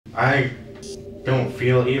I don't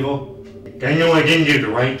feel evil. I know I didn't do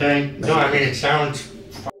the right thing. No, I mean, it sounds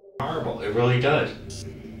horrible. It really does.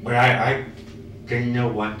 But I didn't know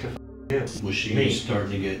what to do. Was she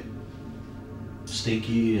starting to get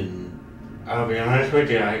stinky and... I'll be honest with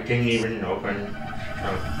you, I didn't even open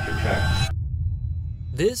to check.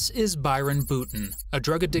 This is Byron Boutin, a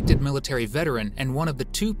drug-addicted military veteran and one of the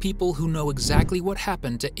two people who know exactly what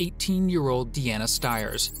happened to 18-year-old Deanna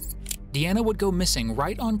Stires. Deanna would go missing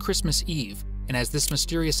right on Christmas Eve, and as this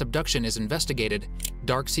mysterious abduction is investigated,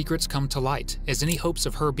 dark secrets come to light as any hopes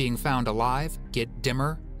of her being found alive get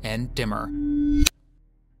dimmer and dimmer.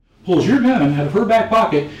 Pulls your gun out of her back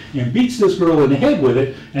pocket and beats this girl in the head with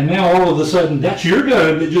it, and now all of a sudden that's your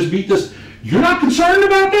gun that just beat this. You're not concerned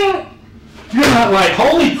about that? You're not like,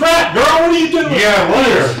 holy crap, girl, what are you doing? Yeah,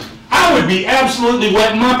 what? I would be absolutely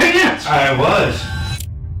wetting my pants. I was.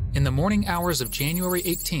 In the morning hours of January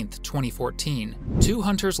 18th, 2014, two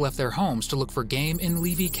hunters left their homes to look for game in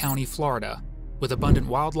Levy County, Florida. With abundant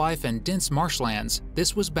wildlife and dense marshlands,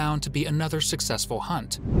 this was bound to be another successful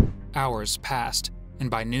hunt. Hours passed, and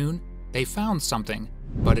by noon, they found something,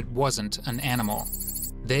 but it wasn't an animal.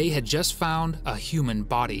 They had just found a human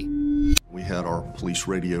body. We had our police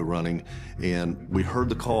radio running, and we heard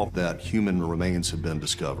the call that human remains had been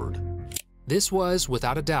discovered. This was,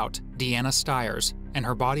 without a doubt, Deanna Stires, and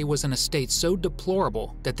her body was in a state so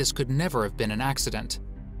deplorable that this could never have been an accident.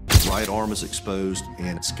 Right arm is exposed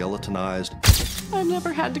and skeletonized. I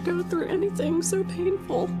never had to go through anything so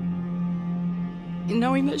painful.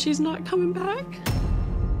 Knowing that she's not coming back.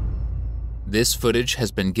 This footage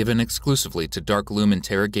has been given exclusively to Dark Loom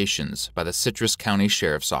Interrogations by the Citrus County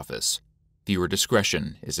Sheriff's Office. Viewer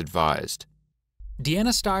discretion is advised.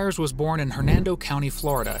 Deanna Stires was born in Hernando County,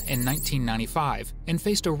 Florida in 1995 and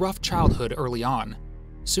faced a rough childhood early on.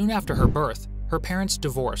 Soon after her birth, her parents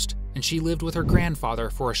divorced, and she lived with her grandfather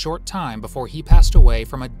for a short time before he passed away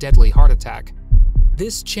from a deadly heart attack.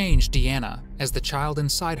 This changed Deanna as the child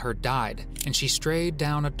inside her died, and she strayed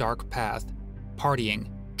down a dark path. Partying,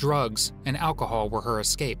 drugs, and alcohol were her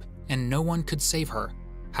escape, and no one could save her.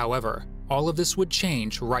 However, all of this would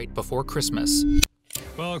change right before Christmas.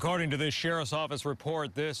 Well, according to this Sheriff's Office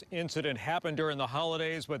report, this incident happened during the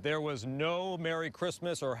holidays, but there was no Merry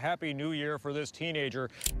Christmas or Happy New Year for this teenager.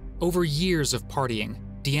 Over years of partying,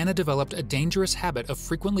 Deanna developed a dangerous habit of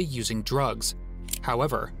frequently using drugs.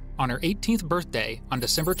 However, on her 18th birthday, on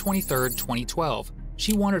December 23, 2012,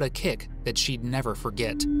 she wanted a kick that she'd never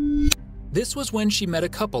forget. This was when she met a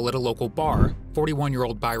couple at a local bar,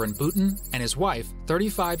 41-year-old Byron Boutin and his wife,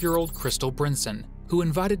 35-year-old Crystal Brinson, who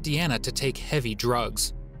invited Deanna to take heavy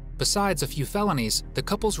drugs. Besides a few felonies, the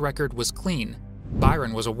couple's record was clean.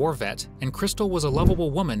 Byron was a war vet, and Crystal was a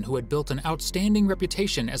lovable woman who had built an outstanding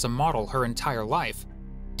reputation as a model her entire life.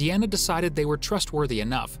 Deanna decided they were trustworthy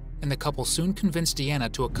enough, and the couple soon convinced Deanna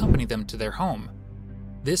to accompany them to their home.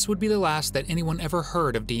 This would be the last that anyone ever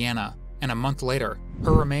heard of Deanna, and a month later,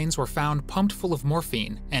 her remains were found pumped full of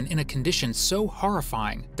morphine and in a condition so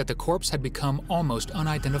horrifying that the corpse had become almost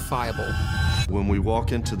unidentifiable. When we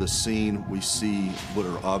walk into the scene, we see what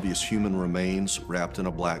are obvious human remains wrapped in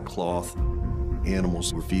a black cloth.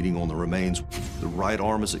 Animals were feeding on the remains. The right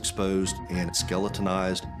arm is exposed and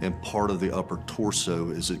skeletonized, and part of the upper torso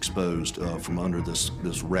is exposed from under this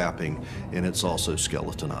wrapping, and it's also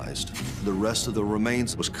skeletonized. The rest of the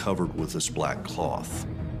remains was covered with this black cloth.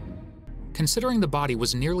 Considering the body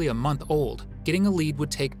was nearly a month old, getting a lead would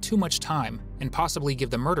take too much time and possibly give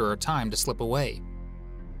the murderer time to slip away.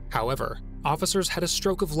 However, officers had a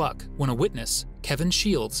stroke of luck when a witness, Kevin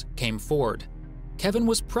Shields, came forward. Kevin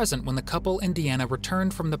was present when the couple and Deanna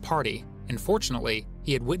returned from the party, and fortunately,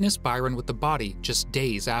 he had witnessed Byron with the body just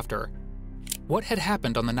days after. What had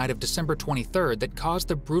happened on the night of December 23rd that caused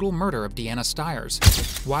the brutal murder of Deanna Stires?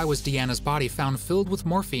 Why was Deanna's body found filled with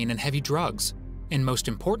morphine and heavy drugs? And most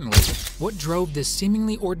importantly, what drove this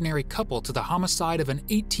seemingly ordinary couple to the homicide of an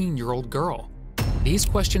 18-year-old girl? These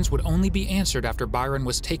questions would only be answered after Byron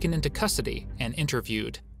was taken into custody and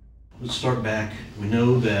interviewed. Let's start back. We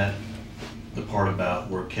know that the part about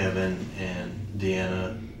where Kevin and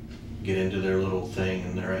Deanna get into their little thing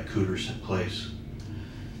and they're at Cooter's place.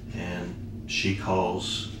 And she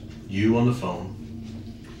calls you on the phone.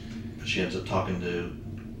 She ends up talking to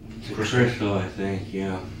Crystal, I think,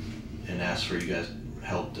 yeah. And asks for you guys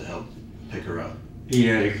help to help pick her up.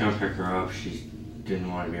 Yeah, to come pick her up. She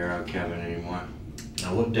didn't want to be around Kevin anymore.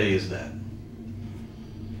 Now, what day is that?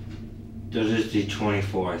 This is the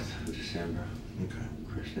 24th of December. Okay.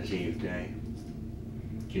 Christmas Eve day.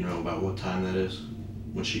 Do you know about what time that is?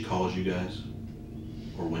 When she calls you guys?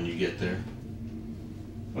 Or when you get there?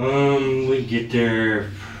 We get there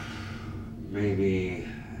maybe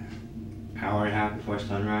hour and a half before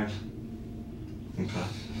sunrise. Okay.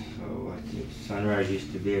 So I think sunrise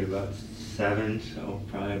used to be at about 7, so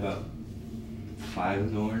probably about 5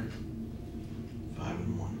 in the morning. 5 in the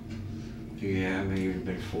morning. Yeah, maybe even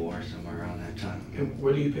been 4, somewhere around that time. And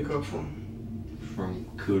where do you pick up from? From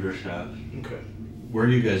Cooter's house. Okay. Where are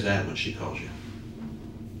you guys at when she calls you?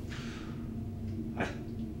 I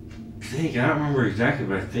don't remember exactly,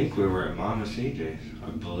 but I think we were at Mama CJ's. I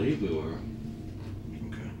believe we were.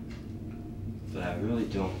 Okay. But I really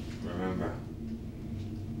don't remember.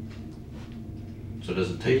 So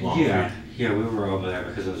does it take long? Yeah, yeah, we were over there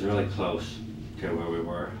because it was really close to where we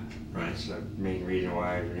were. Right. That's the main reason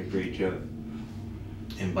why I agreed to it.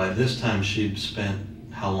 And by this time, she'd spent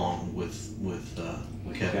how long with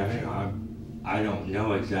Kevin? I don't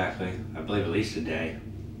know exactly. I believe at least a day.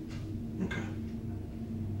 Okay.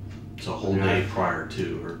 So a whole day prior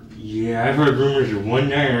to, or? Yeah, I've heard rumors of 1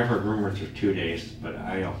 day and I've heard rumors of 2 days, but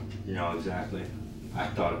I don't know exactly. I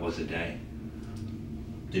thought it was a day.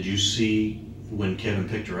 Did you see when Kevin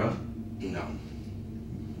picked her up? No.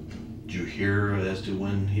 Did you hear as to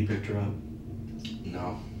when he picked her up?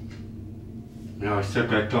 No. No,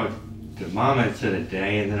 except I thought the mom had said a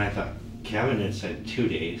day, and then I thought Kevin had said 2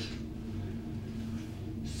 days.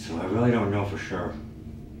 So I really don't know for sure.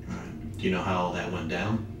 Right. Do you know how that went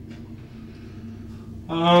down?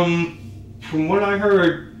 From what I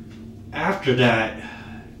heard after that,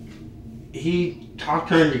 he talked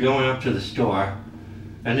her into going up to the store,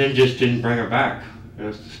 and then just didn't bring her back.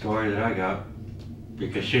 That's the story that I got,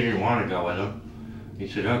 because she didn't want to go with him. He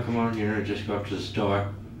said, "Oh, come on, just go up to the store,"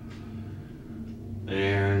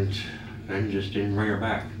 and then just didn't bring her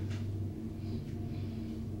back.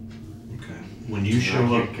 Okay. When you show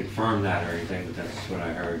I up, can't confirm that or anything, but that's what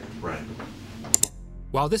I heard. right?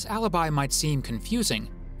 While this alibi might seem confusing,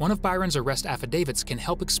 one of Byron's arrest affidavits can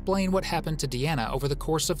help explain what happened to Deanna over the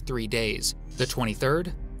course of 3 days, the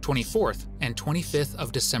 23rd, 24th, and 25th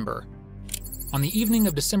of December. On the evening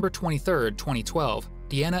of December 23rd, 2012,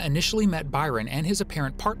 Deanna initially met Byron and his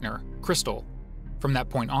apparent partner, Crystal. From that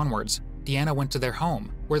point onwards, Deanna went to their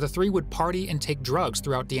home, where the three would party and take drugs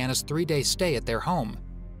throughout Deanna's 3-day stay at their home.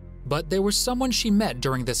 But there was someone she met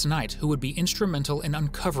during this night who would be instrumental in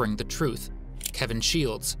uncovering the truth: Kevin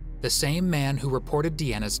Shields, the same man who reported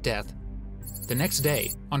Deanna's death. The next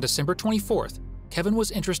day, on December 24th, Kevin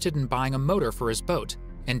was interested in buying a motor for his boat,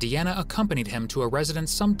 and Deanna accompanied him to a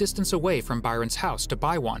residence some distance away from Byron's house to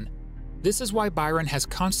buy one. This is why Byron has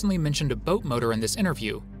constantly mentioned a boat motor in this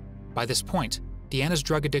interview. By this point, Deanna's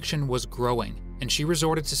drug addiction was growing, and she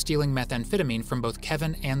resorted to stealing methamphetamine from both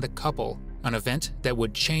Kevin and the couple, an event that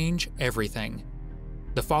would change everything.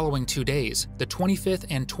 The following 2 days, the 25th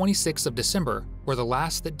and 26th of December, were the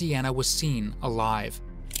last that Deanna was seen alive.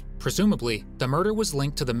 Presumably, the murder was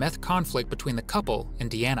linked to the meth conflict between the couple and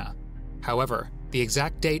Deanna. However, the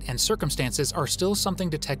exact date and circumstances are still something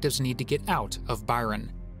detectives need to get out of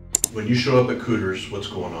Byron. When you show up at Cooter's, what's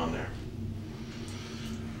going on there?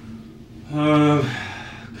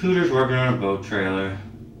 Cooter's working on a boat trailer,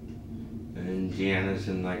 and Deanna's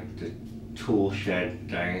in like the tool shed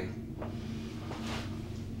thing.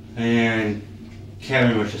 And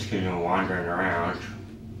Kevin was just wandering around.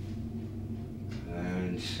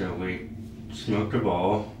 And so we smoked a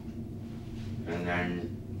bowl, and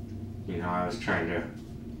then, I was trying to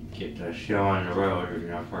get the show on the road,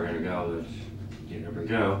 if we're gonna go, let's get up and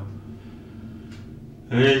go.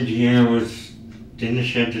 And then Deanna was in the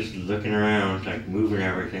shed just looking around, like moving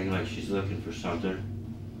everything, like she's looking for something.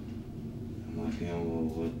 I'm like, well,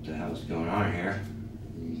 what the hell's going on here?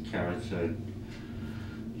 And Kevin said,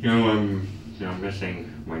 I'm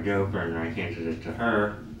missing my dope, and I handed it to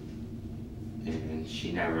her, and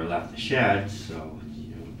she never left the shed, so,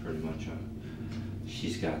 pretty much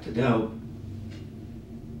she's got the dope.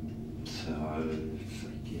 So I was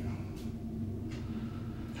like,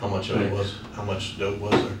 How much dope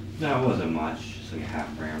was there? No, it wasn't much, just like a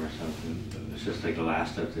half gram or something. But it was just like the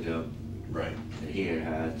last of the dope Right. that he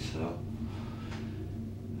had, so.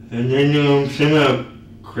 And then somehow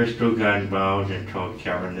Crystal got involved and told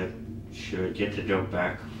Kevin that she would get the dope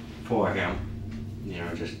back for him.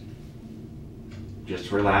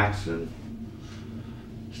 Just relax and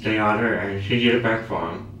stay on her, and she did it back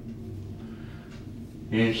for him.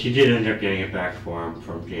 And she did end up getting it back for him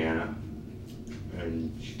from Deanna.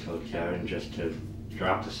 And she told Kevin just to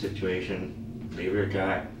drop the situation, leave her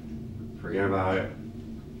gut, forget about it,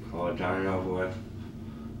 call it done and over with.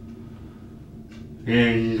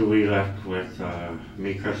 And we left with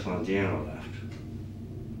me, Crystal, and Deanna left.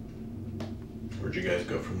 Where'd you guys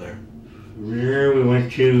go from there? There we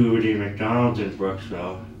went to the McDonald's in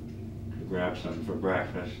Brooksville to grab something for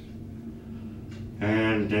breakfast.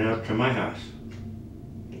 and then up to my house.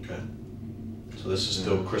 Okay. So this is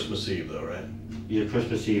still Christmas Eve though, right? Yeah,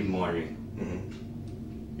 Christmas Eve morning.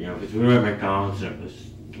 Mm-hmm. You know, because we were at McDonald's and it was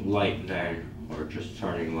light then, or just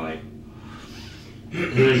turning light.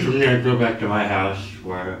 And then from there, go back to my house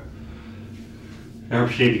where I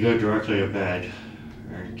proceeded to go directly to bed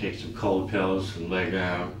and take some cold pills and lay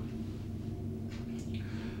down.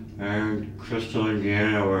 And Crystal and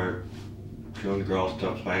Deanna were doing girl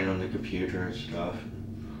stuff, playing on the computer and stuff.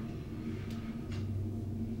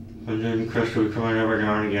 And then Crystal would come in every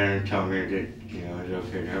now and again and tell me that, you know, it's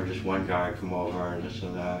okay to have just one guy come over and this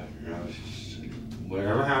and that. And I was just,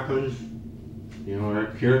 whatever happens, you know,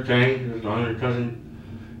 that's your thing, as long as it doesn't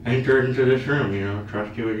enter into this room, you know,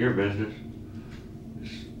 trust you with your business.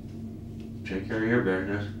 Just take care of your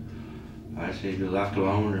business. I say be left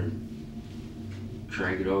alone and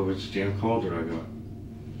try to get over this damn cold that I got.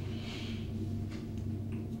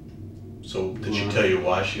 So did she tell you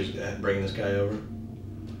why she was bringing this guy over?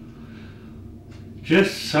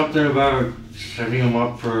 Just something about setting him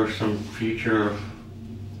up for some future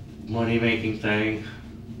money-making thing.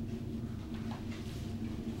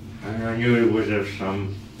 And I knew it was of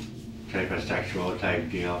some type of sexual type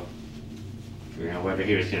deal. You know, whether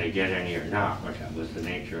he was going to get any or not, but that was the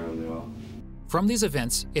nature of it all. From these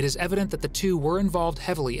events, it is evident that the two were involved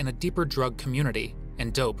heavily in a deeper drug community,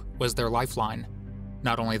 and dope was their lifeline.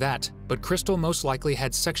 Not only that, but Crystal most likely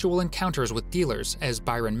had sexual encounters with dealers, as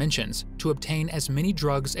Byron mentions, to obtain as many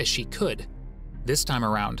drugs as she could. This time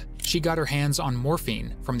around, she got her hands on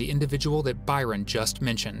morphine from the individual that Byron just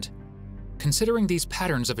mentioned. Considering these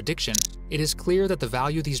patterns of addiction, it is clear that the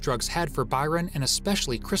value these drugs had for Byron and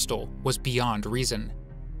especially Crystal was beyond reason.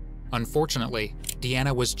 Unfortunately,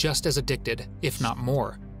 Deanna was just as addicted, if not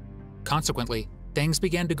more. Consequently, things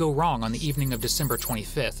began to go wrong on the evening of December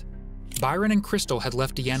 25th. Byron and Crystal had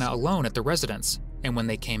left Deanna alone at the residence, and when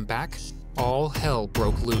they came back, all hell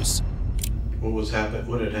broke loose. What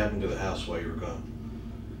had happened to the house while you were gone?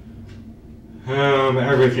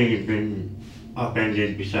 Everything had been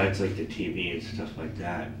upended besides like the TV and stuff like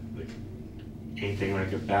that. But anything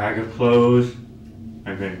like a bag of clothes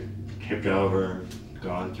had been tipped over,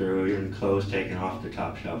 gone through, even clothes taken off the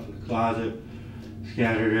top shelf of the closet,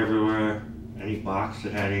 scattered everywhere. Any box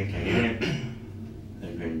that had anything in it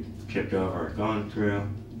had been tipped over or gone through.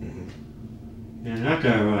 Mm-hmm. And not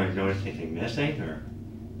that I really noticed anything missing, or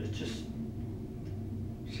it just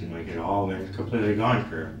seemed like it had all been completely gone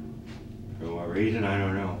through. For what reason, I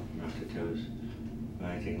don't know. Not that there was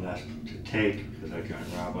anything left to take because I'd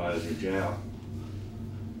gotten robbed while I was in jail.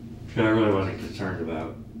 So I really wasn't concerned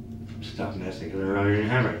about stuff missing because I really didn't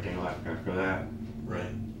have anything left after that.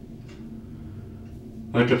 Right.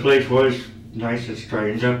 But the place was nice and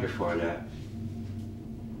straightened up before that.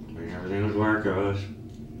 I mean, everything was where it goes.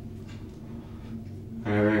 And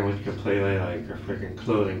everything was completely like a freaking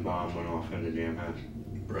clothing bomb went off in the damn house.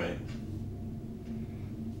 Right.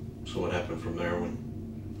 So what happened from there when?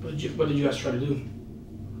 What did you guys try to do?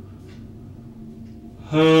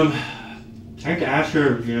 Trying to ask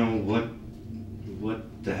her, you know, what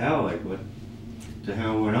the hell, like what the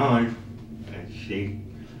hell went on, and she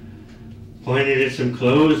pointed at some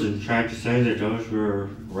clothes and tried to say that those were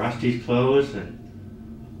Rusty's clothes, and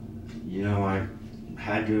you know, I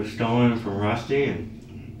had to have stolen them from Rusty.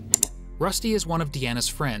 And Rusty is one of Deanna's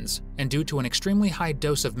friends, and due to an extremely high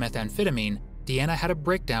dose of methamphetamine, Deanna had a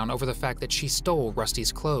breakdown over the fact that she stole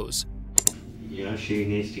Rusty's clothes. You know, she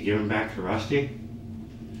needs to give them back to Rusty.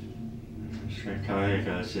 I'm just trying to tell you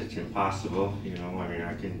because it's impossible. You know, I mean,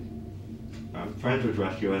 I'm friends with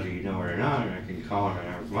Rusty whether you know it or not, and I can call him and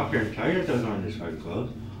have him up here and tell you that those aren't his fucking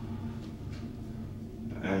clothes.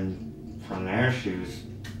 And from there, she was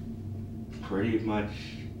pretty much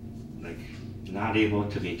like not able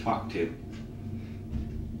to be talked to.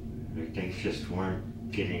 Like, things just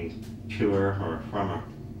weren't getting to her or from her.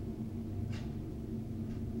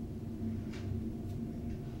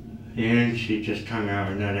 And she just hung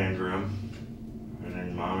out in that end room. And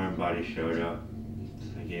then Mom and Buddy showed up.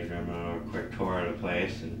 I gave them a quick tour of the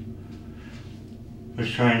place and was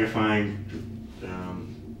trying to find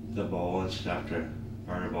the bowl and stuff to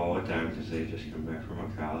burn a bowl with them because they just come back from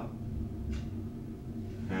Ocala.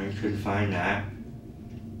 And I couldn't find that.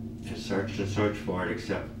 I searched and searched for it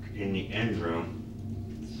except in the end room.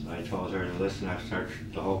 So I told her to listen, I've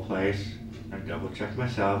searched the whole place. I double checked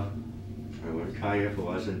myself. I wouldn't tell you if I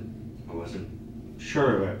wasn't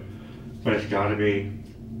sure of it. But it's gotta be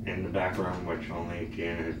in the back room, which only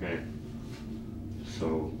Deanna has been.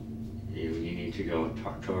 So you need to go and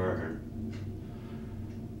talk to her and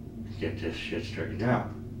get this shit straightened out.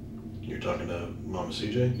 You're talking to Mama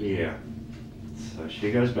CJ? Yeah. So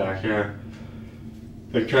she goes back there,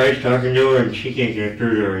 I tried talking to her and she can't get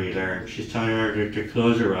through to her either. She's telling her to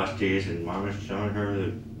close her Rusties, and Mom is telling her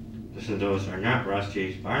that listen, those are not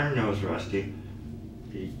Rusties. Byron knows Rusty.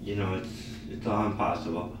 You know, it's all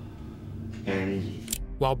impossible. And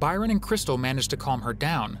while Byron and Crystal managed to calm her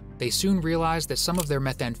down, they soon realized that some of their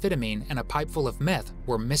methamphetamine and a pipe full of meth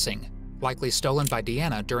were missing, likely stolen by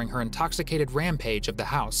Deanna during her intoxicated rampage of the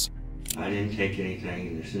house. I didn't take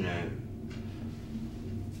anything, this and that.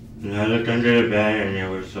 And I looked under the bed and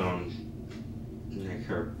there was like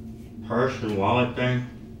her purse and wallet thing.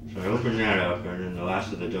 So I opened that up and then the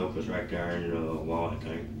last of the dope was right there in the little wallet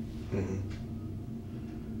thing.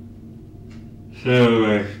 So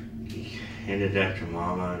I handed that to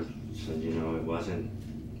Mama and said, you know, it wasn't,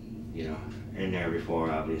 you know, in there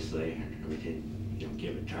before, obviously. And we didn't, you know,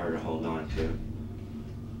 give it to her to hold on to.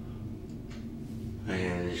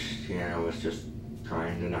 And, you know, was just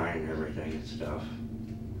trying, denying everything and stuff.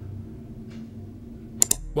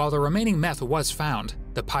 While the remaining meth was found,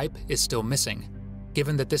 the pipe is still missing.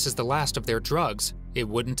 Given that this is the last of their drugs, it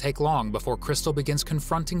wouldn't take long before Crystal begins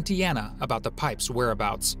confronting Deanna about the pipe's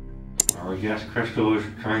whereabouts. I guess Crystal was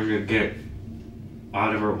trying to get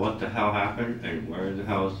out of her what the hell happened and where the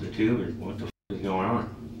hell is the tube and what the f is going on.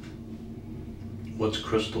 What's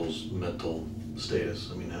Crystal's mental status?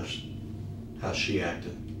 I mean, how's she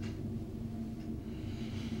acting?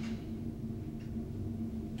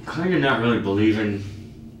 Kind of not really believing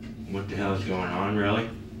what the hell is going on, really.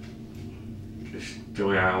 Just the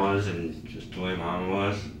way I was and just the way Mom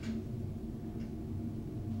was.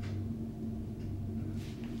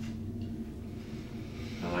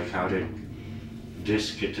 Like, how did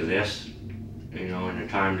this get to this? You know, in the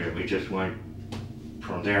time that we just went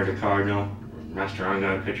from there to Cardinal, messed around,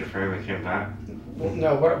 got a picture frame and came back. Well,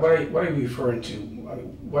 no, what are you referring to?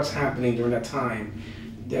 What's happening during that time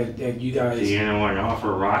that you guys... Deanna went off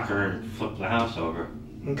her rocker and flipped the house over.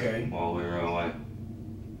 Okay. While we were away.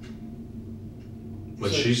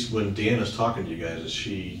 When when Deanna's talking to you guys, is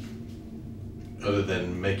she, other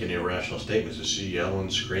than making irrational statements, is she yelling,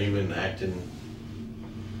 screaming, acting?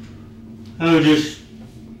 I was just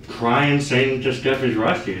crying, saying the stuff is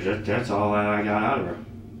rusty. That's all I got out of her.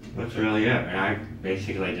 That's really it. And I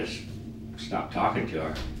basically just stopped talking to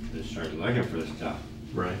her. Just started looking for the stuff.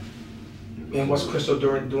 Right. And what's Crystal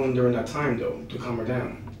doing during that time, though, to calm her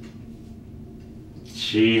down?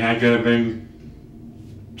 She had to have been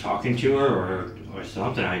talking to her or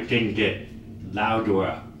something. I didn't get loud to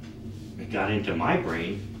her. It got into my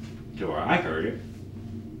brain to where I heard it.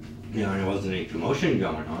 You know, and there wasn't any commotion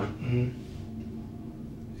going on.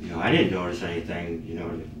 You know, I didn't notice anything, you know,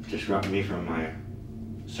 to disrupt me from my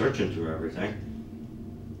searching through everything.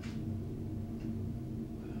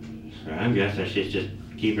 So I'm guessing she's just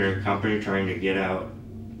keeping her company, trying to get out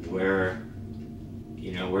where,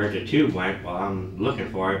 you know, where the tube went while I'm looking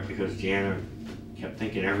for it, because Deanna kept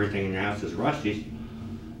thinking everything in the house was rusty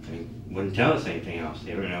and wouldn't tell us anything else.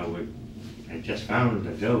 Even though we had just found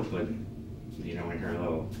the dope with, you know, in her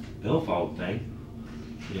little billfold thing,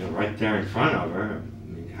 you know, right there in front of her.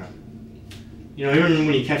 I mean, how, you know, even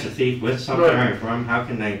when you catch a thief with something right from, how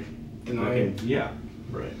can they deny it? Yeah.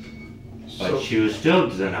 Right. But So, she was still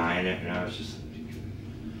denying it, and I was just,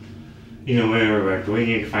 you know, whatever, we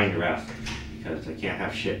need to find the rest, because they can't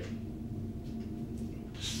have shit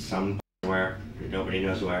somewhere, nobody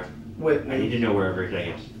knows where. I need to know where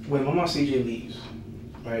everything is. when Mama CJ leaves,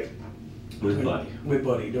 right? With Buddy. With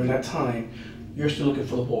Buddy. During that time, you're still looking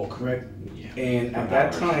for the ball, correct? Yeah. And at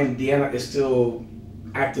that time, Deanna is still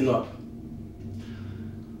acting up.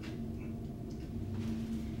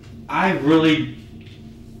 I really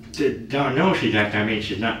don't know if she's acting. I mean,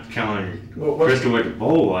 she's not telling Crystal where the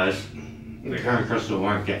bowl was. Like, her and Crystal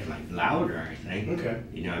weren't getting like loud or anything. Okay.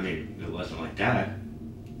 You know, I mean, it wasn't like that.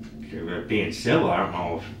 They were being civil. I don't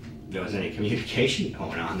know if there was any communication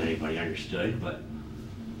going on that anybody understood, but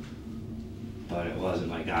it wasn't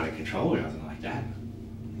like out of control or nothing like that.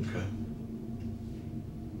 Okay.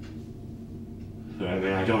 But I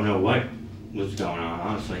mean, I don't know what was going on,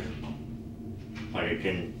 honestly. But it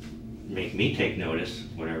didn't make me take notice,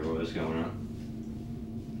 whatever was going on.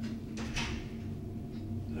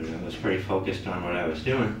 But I was pretty focused on what I was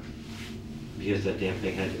doing, because that damn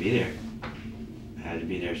thing had to be there. It had to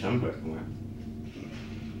be there somewhere.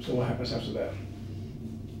 So what happens after that?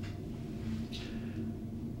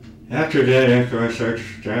 After that, after I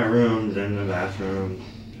searched that room, then the bathroom,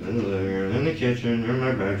 then the living room, then the kitchen, then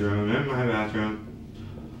my bedroom, then my bathroom,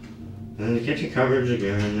 then the kitchen cupboards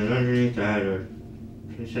again, and then underneath that,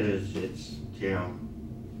 she said it's, you know,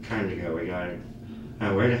 time to go, we got it. I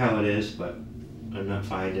don't know where the hell it is, but I'm not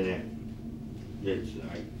finding it.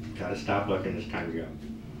 I gotta stop looking, it's time to go.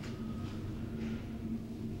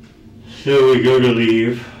 So we go to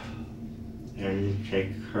leave and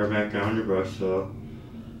take her back down to Brooksville.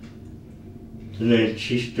 And then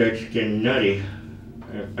she starts getting nutty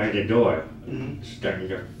by the door, starting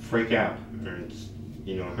to freak out. And it's,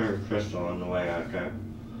 you know, her and Crystal on the way out there.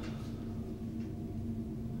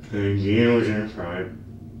 And Deanna was in front.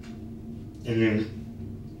 And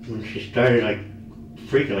then when she started like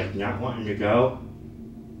freaking, like not wanting to go,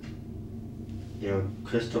 you know,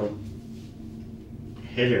 Crystal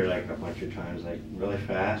hit her like a bunch of times, like really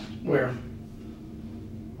fast. Where?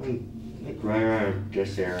 Like right around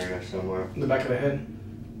this area somewhere. In the back of the head?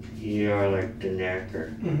 Yeah, like the neck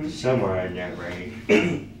or somewhere in that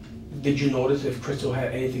range. Did you notice if Crystal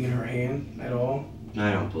had anything in her hand at all?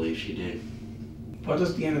 I don't believe she did. What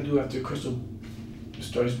does Deanna do after Crystal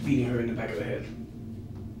starts beating her in the back of the head?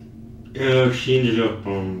 You know, she ended up,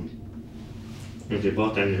 they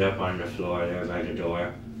both ended up on the floor there by the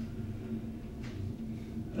door.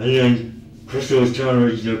 And then Crystal was telling her,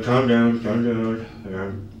 you know, calm down, calm down.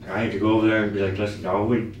 And I had to go over there and be like, listen, all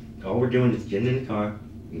we're doing is getting in the car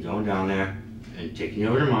and going down there and taking you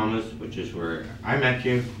over to Mama's, which is where I met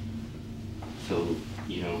you. So,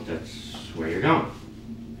 you know, that's where you're going.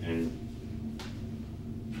 And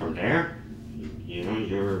from there, you know,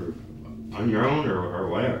 you're on your own or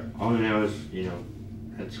whatever. All I know is, you know,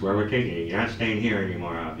 that's where we're taking you. You're not staying here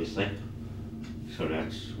anymore, obviously. So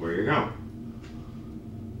that's where you're going.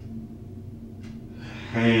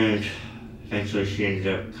 And eventually she ended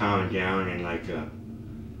up calming down in like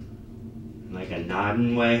a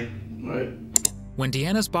nodding way. Right. When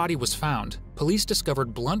Deanna's body was found, police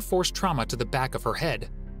discovered blunt force trauma to the back of her head.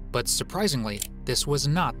 But surprisingly, this was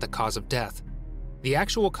not the cause of death. The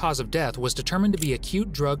actual cause of death was determined to be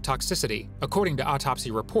acute drug toxicity. According to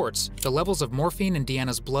autopsy reports, the levels of morphine in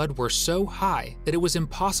Deanna's blood were so high that it was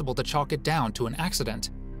impossible to chalk it down to an accident.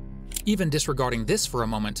 Even disregarding this for a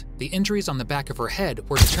moment, the injuries on the back of her head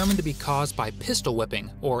were determined to be caused by pistol whipping,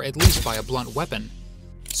 or at least by a blunt weapon.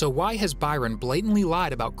 So why has Byron blatantly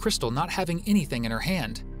lied about Crystal not having anything in her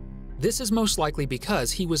hand? This is most likely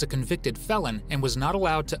because he was a convicted felon and was not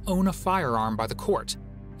allowed to own a firearm by the court.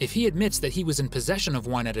 If he admits that he was in possession of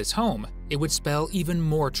one at his home, it would spell even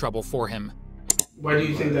more trouble for him. Why do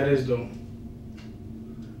you think that is, though?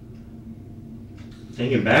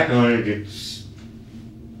 Thinking back on it,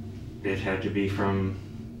 it had to be from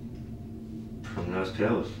those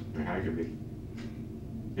pills. It had to be.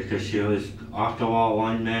 Because she was off the wall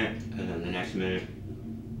one minute, and then the next minute,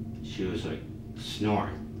 she was like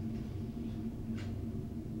snoring.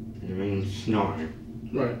 I mean, snoring.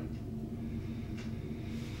 Right.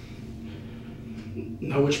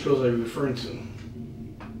 Now, which pills are you referring to?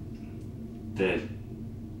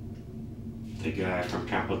 The guy from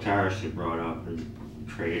Temple Terrace had brought up and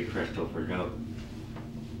traded Crystal for dope.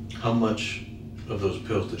 How much of those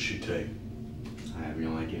pills did she take? I have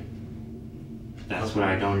no idea. That's what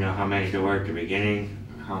I don't know. How many there were at the beginning,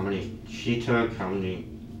 how many she took, how many,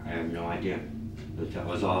 I have no idea. But that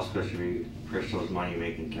was all supposed to be Crystal's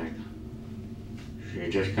money-making thing. She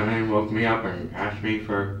had just come in, woke me up, and asked me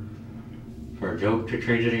for a dope to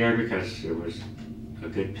trade to the guy because it was a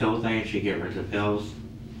good pill thing. She'd give her the pills.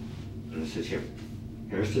 And I said,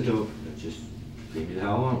 here's the dope. Just leave me the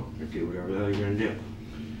hell alone and do whatever the hell you're going to do.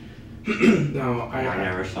 Now, I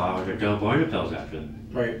never saw the dope or the pills after that.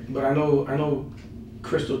 Right, but I know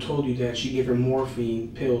Crystal told you that she gave her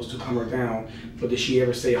morphine pills to calm her down, but did she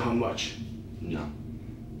ever say how much? No.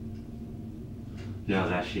 No,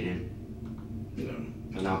 that she didn't.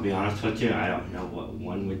 No. And I'll be honest with you, I don't know what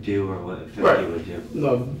one would do or what 50 would do.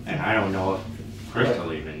 No. And I don't know if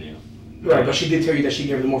Crystal even knew. Right, but she did tell you that she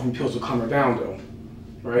gave her the morphine pills to calm her down, though.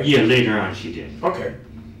 Right? Yeah, later on she did. Okay.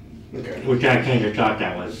 Okay. Which I kind of thought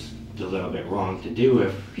that was a little bit wrong to do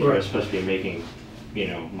if she was supposed to be making, you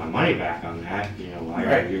know, my money back on that. You know, why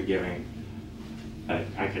are you giving?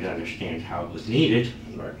 I could understand how it was needed.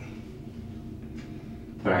 Right.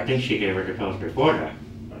 But I think she gave her the pills before that.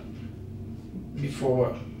 Before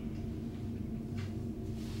what?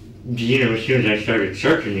 You know, as soon as I started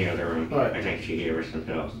searching the other room, right. I think she gave her some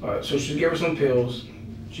pills. Alright, so she gave her some pills.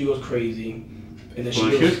 She goes crazy. And then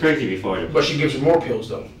she was crazy before the pills. But she gives her more pills,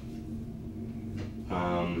 though.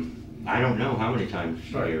 I don't know how many times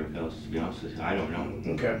she gave her pills, to be honest with you. I don't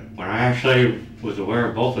know. Okay. When I actually was aware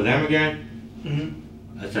of both of them again,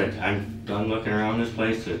 I said, I'm done looking around this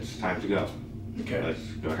place, it's time to go. Okay. Let's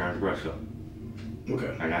go down to Brooksville.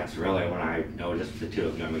 Okay. And that's really when I noticed the two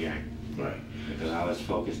of them again. Right. Because I was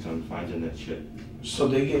focused on finding that shit.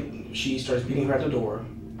 So she starts beating her at the door.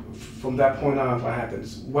 From that point on, what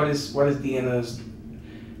happens? What is Deanna's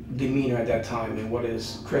demeanor at that time, and what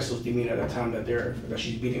is Crystal's demeanor at that time that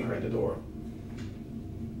she's beating her at the door?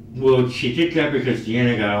 Well, she did that because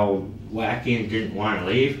Deanna got all wacky and didn't want to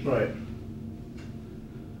leave. Right.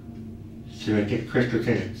 So I think Crystal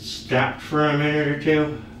kind of stopped for a minute or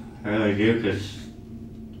two. I really do, because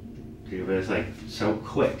it was like so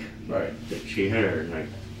quick. Right. That she hit her like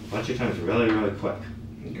a bunch of times really, really quick.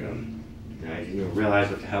 Okay. And I didn't even realize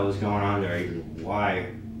what the hell was going on there, even why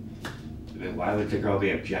would the girl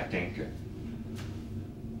be objecting to,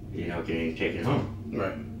 you know, getting taken home?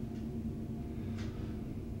 Right.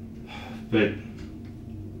 But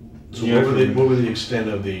So what were the extent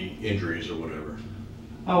of the injuries or whatever?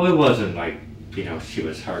 oh, it wasn't like, you know, she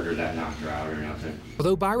was hurt or that knocked her out or nothing.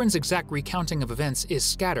 Although Byron's exact recounting of events is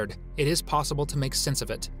scattered, it is possible to make sense of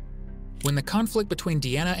it. When the conflict between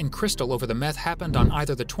Deanna and Crystal over the meth happened on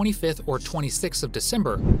either the 25th or 26th of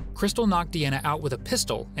December, Crystal knocked Deanna out with a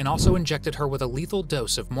pistol and also injected her with a lethal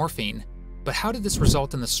dose of morphine. But how did this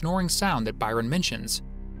result in the snoring sound that Byron mentions?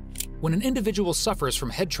 When an individual suffers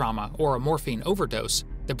from head trauma or a morphine overdose,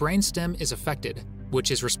 the brainstem is affected,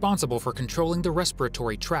 which is responsible for controlling the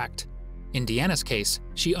respiratory tract. In Deanna's case,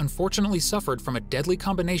 she unfortunately suffered from a deadly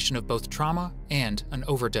combination of both trauma and an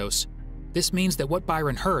overdose. This means that what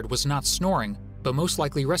Byron heard was not snoring, but most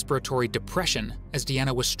likely respiratory depression, as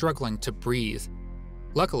Deanna was struggling to breathe.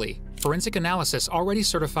 Luckily, forensic analysis already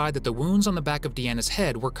certified that the wounds on the back of Deanna's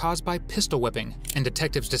head were caused by pistol whipping, and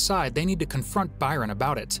detectives decide they need to confront Byron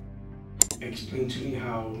about it. Explain to me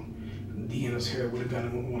how Deanna's hair would have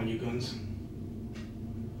gotten on one of your guns.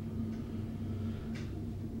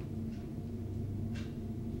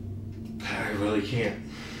 I really can't.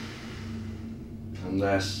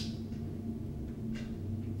 Unless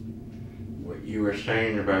what you were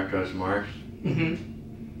saying about those marks. Mm-hmm.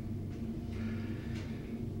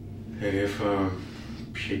 If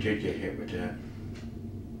she did get hit with that.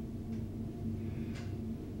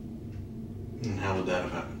 And how would that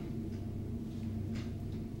have happened?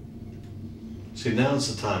 See,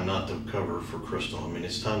 now's the time not to cover for Crystal. I mean,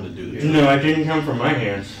 it's time to do the No, it didn't come from my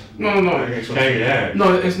hands. No. I can tell you that.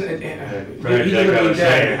 No, it's But either like I be was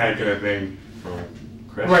saying, it that. had to have been from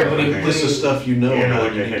Crystal. Right, but I mean, This is stuff you know Deanna about.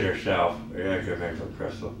 wouldn't have hit herself. It had to have been from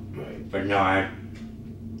Crystal. Right. But no,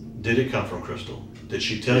 Did it come from Crystal? Did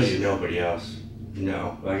she tell you that? nobody else.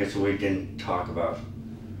 No, like I said, we didn't talk about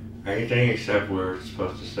anything except we're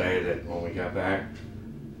supposed to say that when we got back,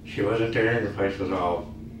 she wasn't there and the place was all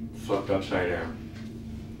flipped upside down.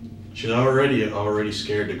 She's already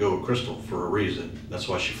scared to go with Crystal for a reason. That's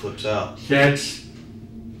why she flips out. That's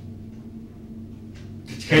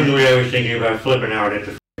kind of the way I was thinking about flipping out at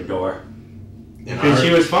the f***ing door. Because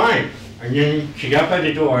she was fine. And then she got by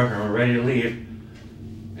the door and we were ready to leave.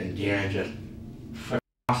 And Deanna just f***ing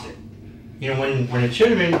lost it. You know, when it should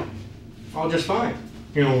have been all just fine.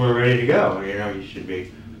 You know, we're ready to go. You know, you should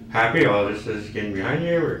be happy. All this is getting behind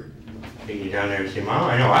you. We're taking you down there to see Mom.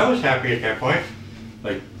 I know I was happy at that point.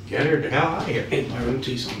 Like, get her the hell out of here. Hey, Byron, let me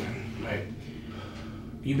tell you something, right?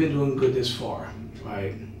 You've been doing good this far,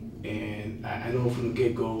 right? And I know from the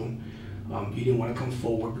get-go, you didn't want to come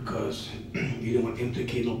forward because you didn't want to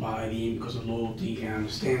implicate nobody because of loyalty, and I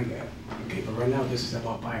understand that. Okay, but right now this is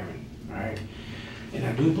about Byron, all right? And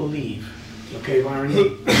I do believe, okay, Byron,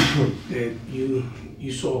 that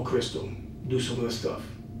you saw Crystal do some of the stuff,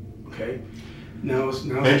 okay? Now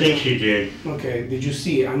I think she did. Okay, did you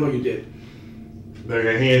see it? I know you did. But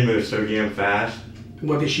her hand moved so damn fast.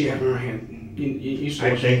 What did she have in her hand? You saw I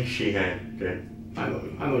it. think she had the I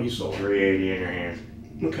know you saw it. 380 in her hand.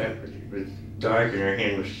 Okay. It was dark and her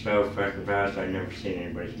hand was so fucking fast. I'd never seen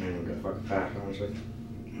anybody's hand move that fucking fast, honestly.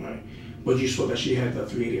 Right. But you saw that she had the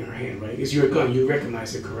 380 in her hand, right? It's your gun. You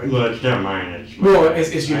recognize it, correct? Well, it's not mine. It's Well,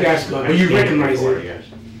 it's your dad's gun, but you recognize it. Yes.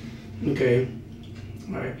 Okay.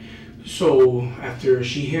 All right. So after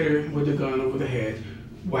she hit her with the gun over the head,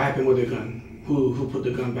 what happened with the gun? Who put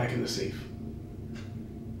the gun back in the safe?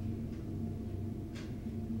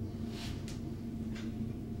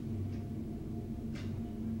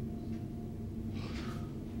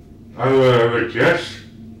 I would guess.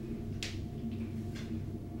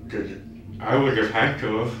 I would have had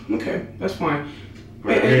to have. Okay, that's fine.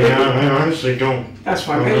 But I honestly don't. That's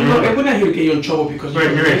fine. And, we're not here to get you in trouble because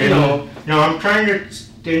But no, I'm trying to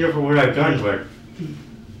stand up for what I've done,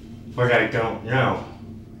 but I don't know.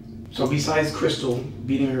 So besides Crystal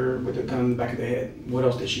beating her with the gun in the back of the head, what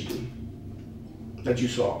else did she do that you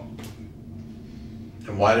saw?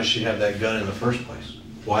 And why does she have that gun in the first place?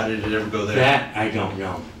 Why did it ever go there? That I don't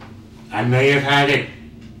know. I may have had it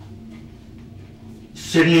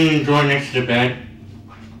sitting in the drawer next to the bed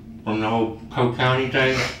from the whole Polk County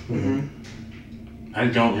thing. Mm-hmm. I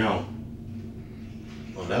don't know.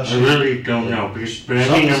 Well, now I really don't know. But I mean,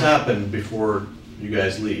 something's happened before you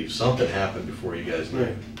guys leave. Something happened before you guys leave.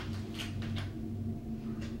 Right.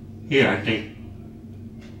 Yeah, I think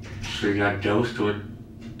she got dosed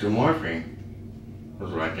with the morphine.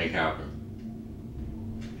 That's what I think happened.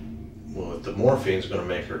 Well, if the morphine's going to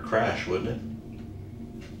make her crash, wouldn't it?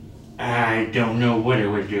 I don't know what it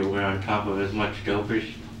would do, but on top of as much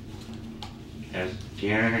dopage as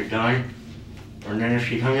Deanna had done, and then if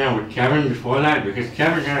she hung out with Kevin before that, because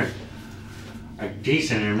Kevin had a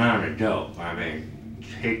decent amount of dope. I mean,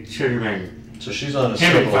 it should have been. So she's on a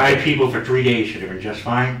him and 5 day. people for 3 days should have been just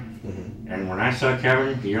fine. Mm-hmm. And when I saw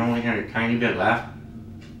Kevin, he only had a tiny bit left.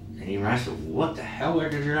 And even I said, "What the hell? Where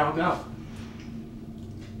did it all go?"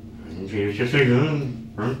 And he was just like,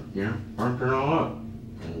 burnt it all up.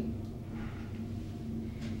 And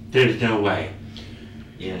there's no way.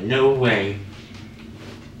 No way.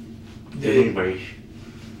 Did Anybody.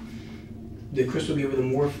 Did Crystal give her the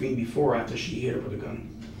morphine before or after she hit her with a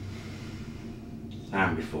gun?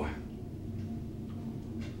 Time before.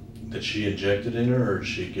 Did she inject it in her, or did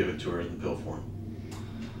she give it to her in pill form?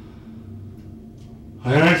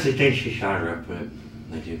 I honestly think she shot her up, but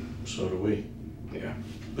I do. So do we. Yeah.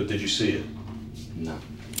 But did you see it? No.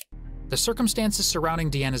 The circumstances surrounding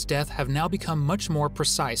Deanna's death have now become much more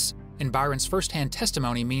precise, and Byron's firsthand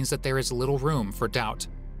testimony means that there is little room for doubt.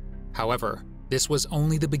 However, this was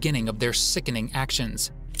only the beginning of their sickening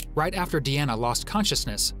actions. Right after Deanna lost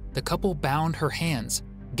consciousness, the couple bound her hands,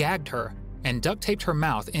 gagged her, and duct taped her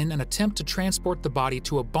mouth in an attempt to transport the body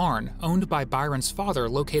to a barn owned by Byron's father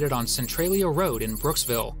located on Centralia Road in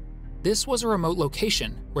Brooksville. This was a remote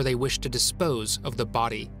location where they wished to dispose of the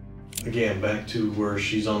body. Again, back to where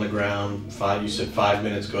she's on the ground. You said 5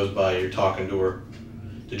 minutes goes by, you're talking to her.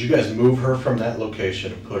 Did you guys move her from that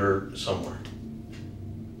location and put her somewhere?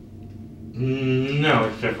 No,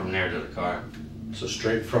 except from there to the car. So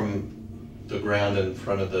straight from the ground in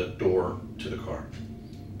front of the door to the car.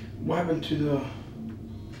 What happened to the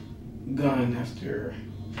gun after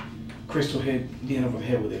Crystal hit Deanna over the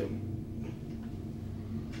head with it?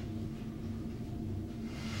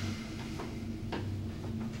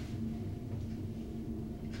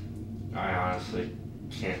 I honestly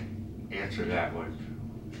can't answer that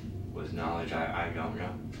with knowledge. I don't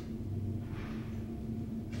know.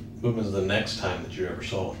 When was the next time that you ever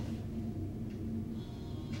saw it?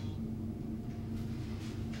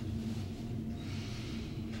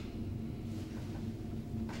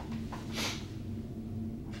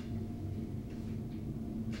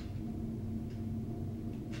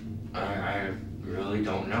 I really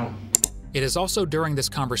don't know. It is also during this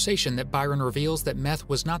conversation that Byron reveals that meth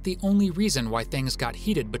was not the only reason why things got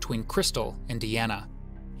heated between Crystal and Deanna.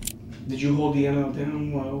 Did you hold Deanna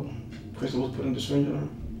down while Crystal was putting the syringe on her?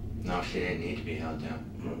 No, she didn't need to be held down.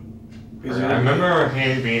 I remember her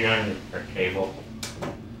hand being on her table.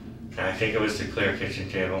 And I think it was the clear kitchen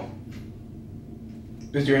table.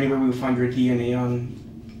 Is there any way we would find your DNA on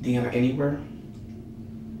Deanna anywhere?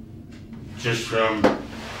 Just from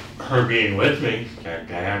her being with me.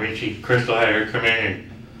 I mean, Crystal had her come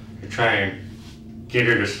in and try and get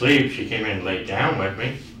her to sleep. She came in and laid down with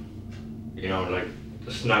me. Like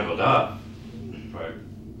snuggled up. But,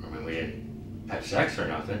 I mean, we didn't have sex or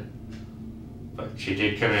nothing. But she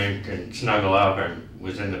did come in and snuggle up and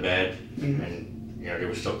was in the bed. Mm-hmm. And, there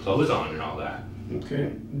was still clothes on and all that.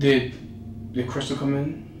 Okay. Did Crystal come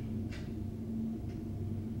in?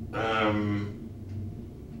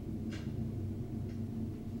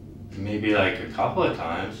 Maybe like a couple of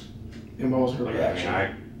times. And what was her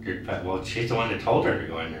reaction? Well, she's the one that told her to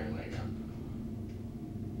go in there and lay down.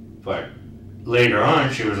 But later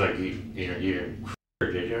on, she was like, you didn't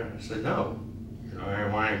her, did you? I said, no. I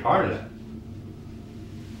didn't want any part of that.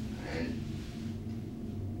 And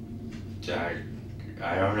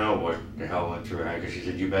I don't know what the hell went through her head, because she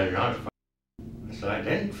said, you better not fuck. I said, I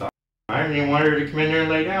didn't fuck. I didn't even want her to come in there and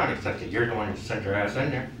lay down, except that you're the one who sent her ass in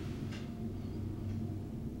there.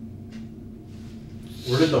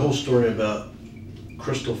 Where did the whole story about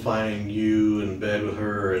Crystal finding you in bed with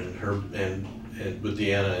her and with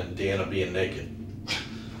Deanna and Deanna being naked?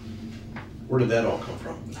 Where did that all come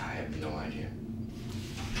from? I have no idea.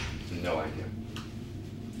 No idea.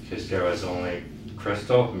 Because there was only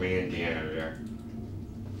Crystal, me, and Deanna there.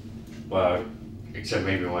 Well, except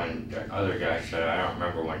maybe when the other guy said, I don't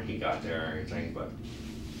remember when he got there or anything,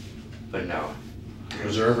 but no.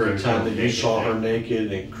 Was there ever a time that you saw her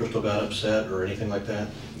naked and Crystal got upset or anything like that?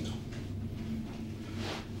 No.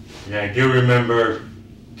 Yeah, I do remember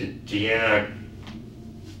Deanna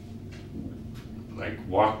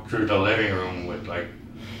walked through the living room with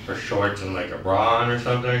her shorts and a bra on or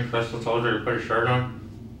something. Crystal told her to put a shirt on.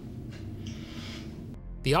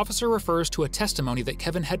 The officer refers to a testimony that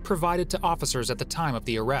Kevin had provided to officers at the time of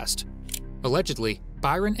the arrest. Allegedly,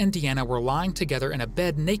 Byron and Deanna were lying together in a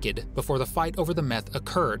bed naked before the fight over the meth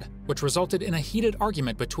occurred, which resulted in a heated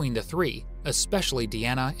argument between the three, especially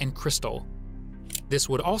Deanna and Crystal. This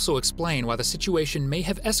would also explain why the situation may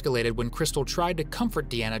have escalated when Crystal tried to comfort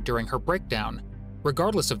Deanna during her breakdown.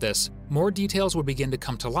 Regardless of this, more details would begin to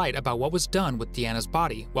come to light about what was done with Deanna's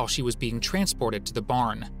body while she was being transported to the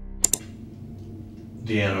barn.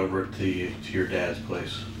 Deanna, over to your dad's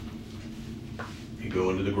place. You go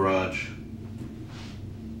into the garage,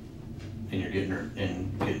 and you're getting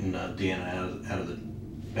Deanna out of the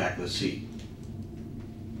back of the seat.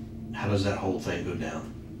 How does that whole thing go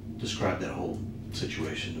down? Describe that whole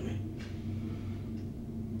situation to me.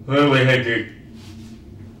 Well, we had to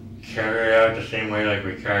carry her out the same way like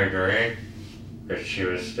we carried her in, because she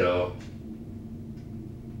was still,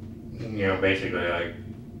 basically like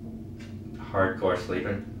hardcore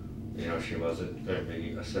sleeping. She wasn't going to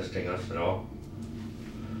be assisting us at all.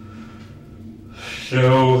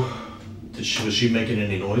 So, was she making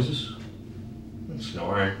any noises?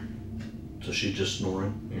 Snoring. So she's just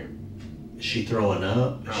snoring? Yeah. Is she throwing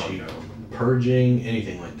up? Is she no. purging?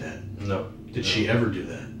 Anything like that? No. Did she ever do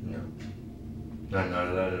that? No. None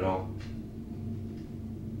of that at all.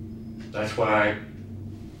 That's why,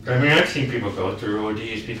 I've seen people go through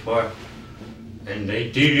ODs before, and they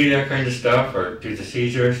do that kind of stuff, or do the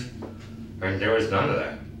seizures, and there was none of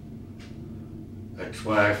that. That's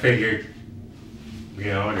why I figured,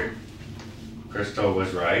 that Crystal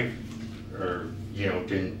was right, or,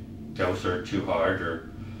 didn't dose her too hard, or,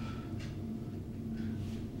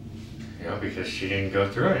 because she didn't go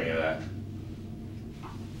through any of that.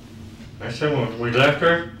 I said when we left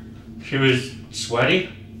her, she was sweaty,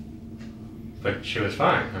 but she was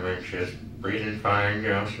fine. She was breathing fine,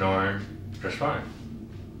 snoring, just fine.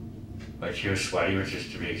 But she was sweaty, which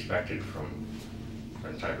is to be expected from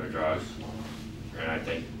that type of drugs. And I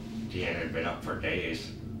think Deanna had been up for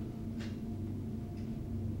days.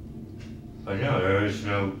 But no, there was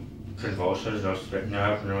no convulsions, no spitting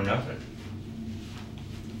up, no nothing.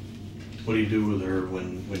 What do you do with her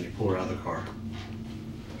when you pull her out of the car?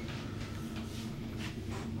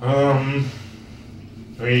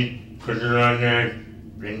 We put her on that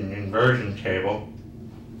inversion table,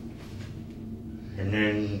 and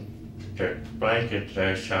then the blanket that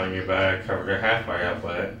I was telling you about, I covered her halfway up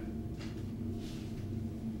with it.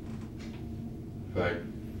 But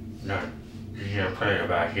not, putting her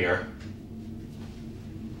back here.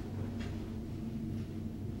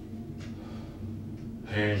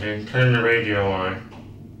 And then turn the radio on,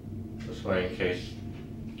 this way in case,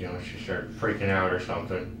 she started freaking out or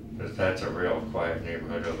something, because that's a real quiet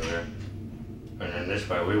neighborhood over there. And then this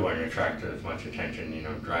way we wouldn't attract as much attention,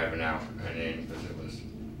 driving out and in, because it was...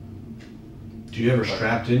 Do you ever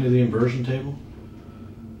strapped into the inversion table?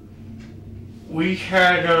 We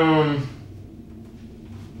had,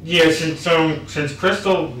 since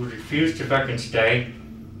Crystal refused to fucking stay,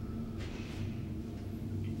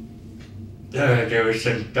 there was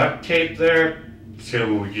some duct tape there,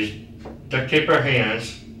 so we just duct tape our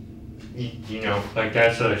hands, like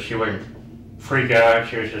that, so that she wouldn't freak out.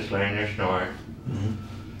 She was just laying there snoring. Mm-hmm.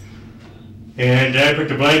 And then I put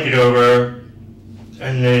the blanket over her,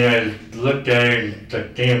 and then I looked at it and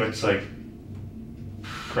thought, damn, it's like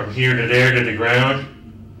from here to there to the ground.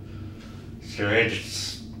 So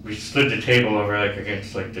we slid the table over like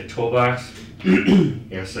against like the toolbox,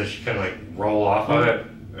 so she kind of like roll off of it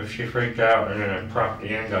if she freaked out, and then I propped the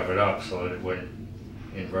end of it up so that it wouldn't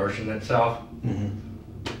inversion itself. Mm-hmm.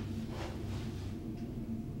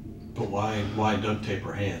 But why duct tape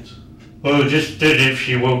her hands? Well, just that if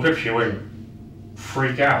she woke up, she wouldn't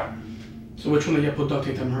freak out. So which one did you put duct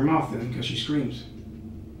tape on her mouth then, because she screams?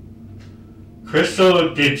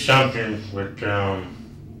 Crystal did something with,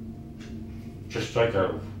 just like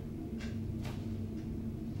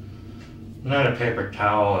not a paper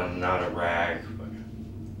towel and not a rag, but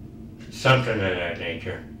something of that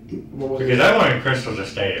nature. Because I wanted Crystal to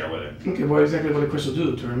stay there with it. Okay, what did Crystal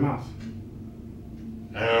do to her mouth?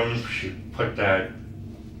 She put that,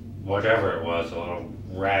 whatever it was, a little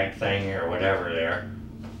rag thing or whatever there.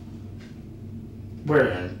 Where?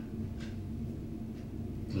 And,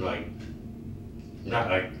 like, not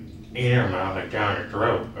like in her mouth, like down her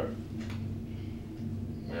throat, but...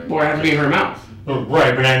 Well, it had to be in her mouth. Well,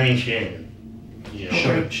 right, but I mean she didn't,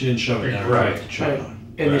 She didn't shove it down her right. throat to choke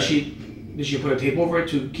on it. And did she put a tape over it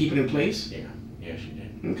to keep it in place? Yeah, she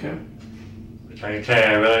did. Okay. Which I can tell you,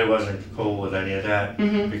 I really wasn't cool with any of that,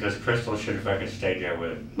 Mm-hmm. because Crystal should have fucking stayed there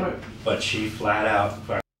with it. Right. But she flat out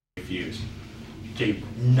fucking refused.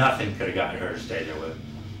 Nothing could have gotten her to stay there with it.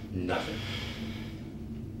 Nothing.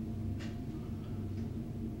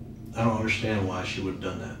 I don't understand why she would have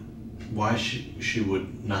done that. why she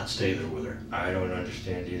would not stay there with her. I don't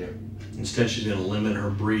understand either. Instead, she's going to limit her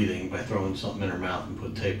breathing by throwing something in her mouth and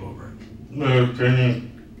put tape over it. No, I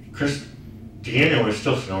mean, Deanna was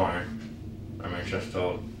still snoring. I mean, she's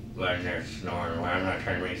still lying there snoring. Well, I'm not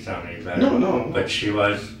trying to make it sound any better. No. But she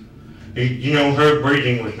was, you know, her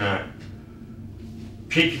breathing was not,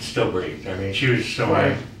 she could still breathe. I mean, she was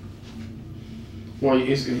snoring. Right. Well,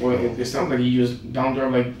 it sounds like you just bound her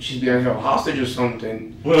like she's being held hostage or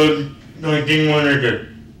something. Well, no, I didn't want her to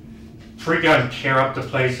freak out and tear up the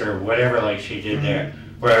place or whatever like she did there.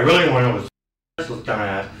 What I really wanted was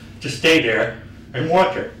dumbass to stay there and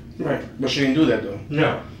watch her. Right, but she didn't do that though.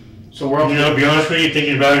 No. So we're You know, to be honest with you,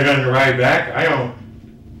 thinking about it on the ride back, I don't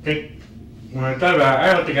think, when I thought about it,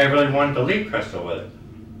 I don't think I really wanted to leave Crystal with it.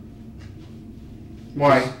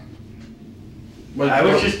 Why? I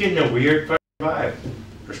was just getting a weird fucking vibe.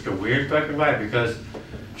 Just a weird fucking vibe because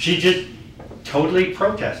she just totally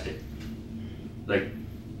protested. Like,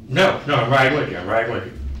 no, I'm riding with you,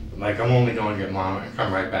 Like, I'm only going to get Mom and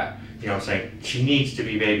come right back. You know what I'm saying? She needs to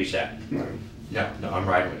be babysat. Right. No, I'm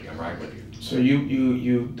riding with you, So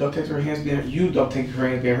you duct taped her hands behind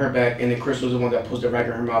her back, and then Chris was the one that puts the rag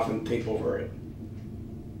in her mouth and tape over it.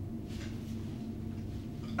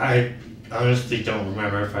 I honestly don't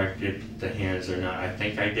remember if I did the hands or not. I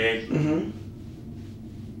think I did. Mm-hmm.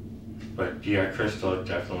 But yeah, Crystal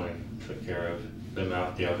definitely took care of the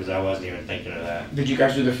mouth deal because I wasn't even thinking of that. Did you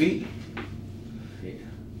guys do the feet? Yeah.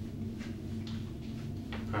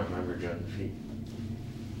 I don't remember doing the feet.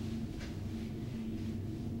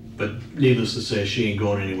 But needless to say, she ain't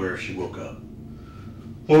going anywhere if she woke up.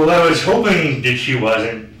 Well, I was hoping that she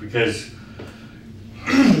wasn't because,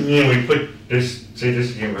 you know, we put this, see this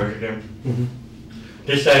is the inversion there? Mm-hmm.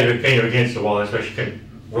 This side of it painted against the wall, that's why she couldn't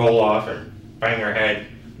roll off and bang her head,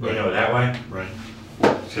 you know, that way. Right.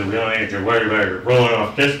 So we only had to worry about her rolling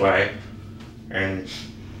off this way. And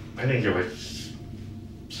I think there was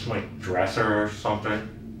some like dresser or something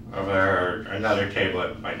over there, or another table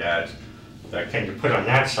at my dad's that came to put on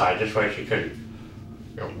that side. This way she could,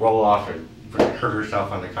 you know, roll off and hurt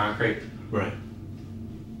herself on the concrete. Right.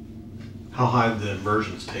 How high did the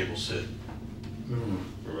inversions table sit?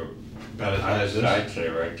 About as high as this? I'd say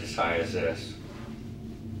right as high as this.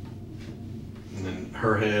 And then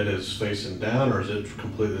her head is facing down, or is it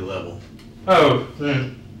completely level? Oh,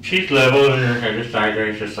 she's level and her head is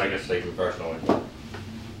sideways, just like a sleeping person would.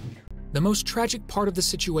 The most tragic part of the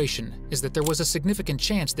situation is that there was a significant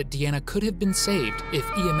chance that Deanna could have been saved if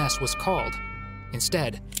EMS was called.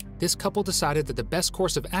 Instead, this couple decided that the best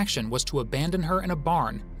course of action was to abandon her in a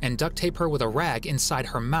barn and duct tape her with a rag inside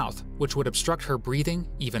her mouth, which would obstruct her breathing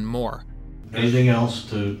even more. Anything else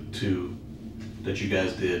that you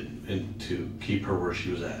guys did to keep her where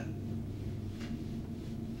she was at?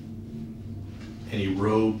 Any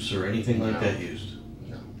ropes or anything like that used?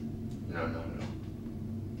 No.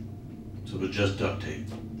 So it was just duct tape?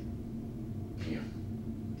 Yeah.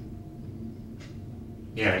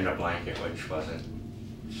 Yeah, and a blanket, which wasn't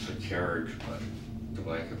secured, but the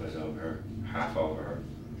blanket was over her, half over her.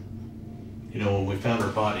 You know, when we found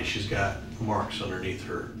her body, she's got marks underneath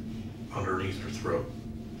her throat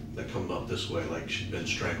that come up this way, like she'd been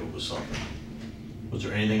strangled with something. Was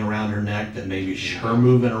there anything around her neck that maybe her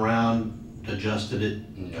moving around adjusted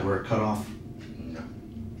it to where it cut off? No.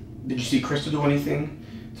 Did you see Crystal do anything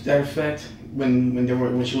to that effect when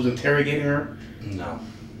she was interrogating her? No.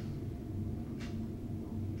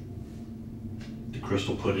 Did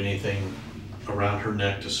Crystal put anything around her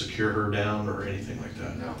neck to secure her down or anything like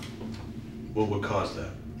that? No. What would cause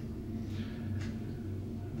that?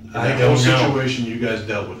 I In that don't whole know. situation you guys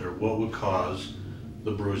dealt with her, what would cause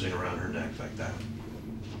the bruising around her neck like that?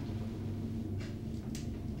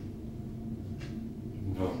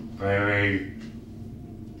 Well,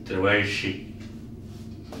 the way she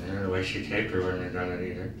taped her wouldn't have done it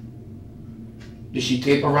either. Did she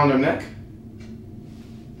tape around her neck?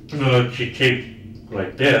 No, she taped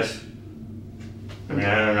like this. I mean,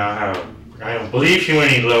 I don't know how. I don't believe she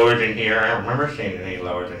went any lower than here. I don't remember seeing it any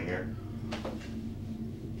lower than here.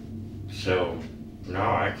 So, no,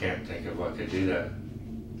 I can't think of what could do that.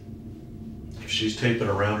 If she's taping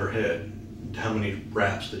around her head, how many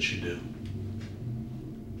wraps did she do?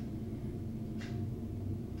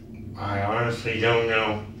 I honestly don't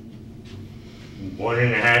know.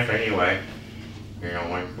 1.5 anyway. You know,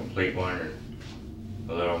 one complete one or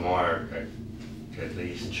a little more at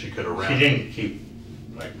least. She could have wrapped. She didn't keep,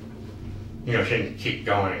 like, you know, she didn't keep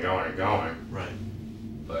going and going and going. Right.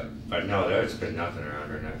 But no, there's been nothing around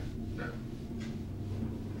her neck. No.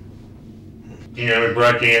 You know, we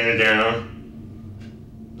brought Deanna down,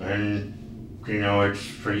 and, you know, it's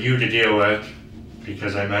for you to deal with.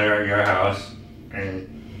 because I met her at your house, and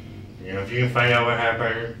you know, if you can find out what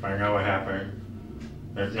happened, find out what happened.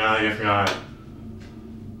 If not.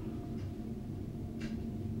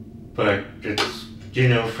 But it's, you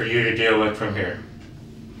know, for you to deal with from here.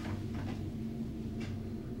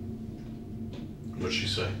 What'd she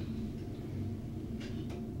say?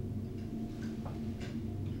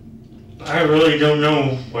 I really don't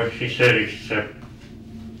know what she said, except,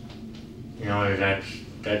 you know,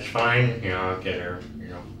 that's fine. You know, I'll get her, you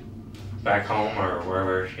know, back home or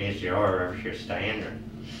wherever she needs to go, or wherever she's staying.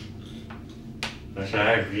 I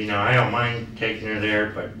said, you know, I don't mind taking her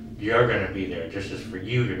there, but you're gonna be there. This is for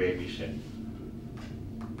you to babysit.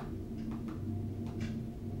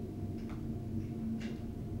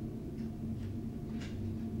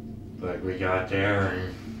 But we got there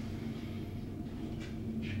and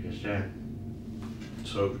she was dead.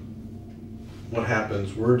 So, what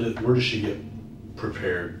happens? Where does she get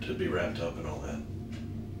prepared to be wrapped up and all that?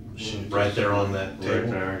 She right there on that table? Right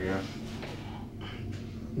there, yeah.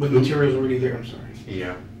 With materials already there, I'm sorry.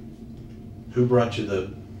 Yeah. Who brought you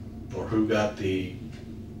who got the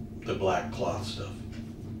black cloth stuff?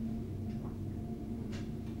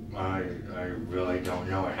 I really don't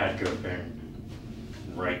know. It had to have been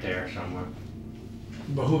right there somewhere.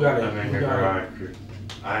 But who got it? I'm in the garage.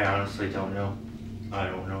 I honestly don't know. I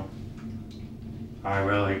don't know. I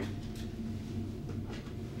really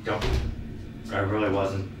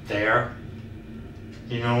wasn't there,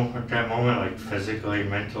 you know, at that moment, like physically,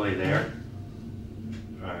 mentally there.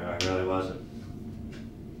 I really wasn't.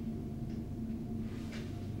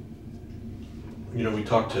 You know, we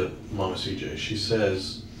talked to Mama CJ. She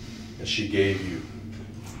says that she gave you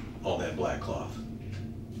all that black cloth.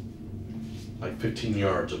 Like 15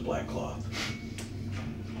 yards of black cloth.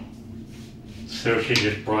 So she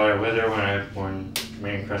just brought it with her when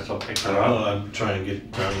me and Crystal picked her up? I'm trying to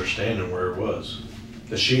get to understanding where it was.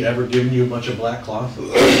 Has she ever given you a bunch of black cloth?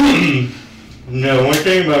 No, one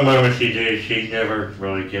thing about Mama CJ is she never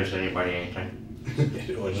really gives anybody anything.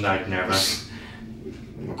 Like, never.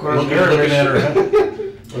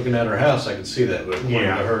 Looking at her house, I can see that, but according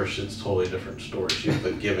Yeah. to her, it's a totally different story. She's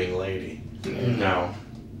the giving lady. No.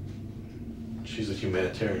 She's a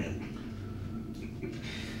humanitarian.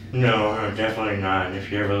 No, definitely not. And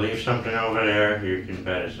if you ever leave something over there, you can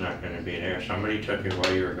bet it's not going to be there. Somebody took it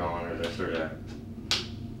while you were gone, or this or that.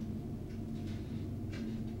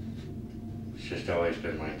 It's just always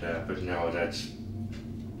been like that. But no, that's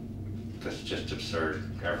just absurd.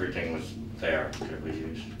 Everything was there to be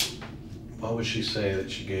used. Why would she say that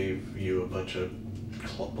she gave you a bunch of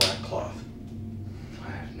black cloth?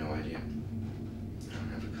 I have no idea. I don't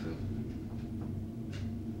have a clue.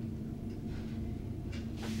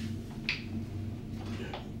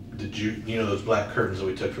 Did you know those black curtains that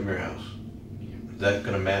we took from your house? Is that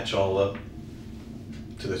going to match all up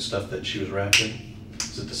to the stuff that she was wrapped in?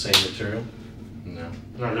 Is it the same material? No.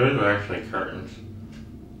 No, those are actually curtains.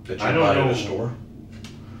 That you bought at a store?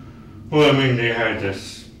 Well, I mean, they had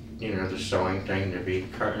this, you know, the sewing thing to be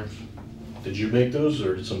curtains. Did you make those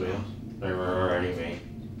or did somebody else? They were already made.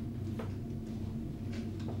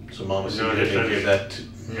 So Mama No, said this they is- give that to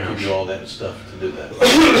no. give you all that stuff to do that.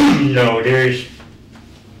 No, there's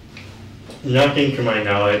nothing to my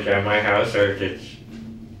knowledge at my house or that's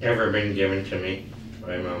ever been given to me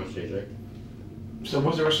by Mama Caesar. So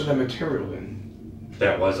what's the rest of that material then?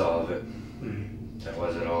 That was all of it. Mm. That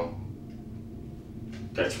was it all.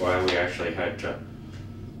 That's why we actually had to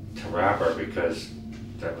wrap her, because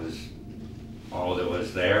that was all that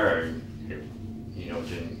was there, and it, you know,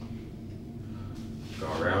 didn't go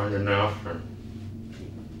around enough, and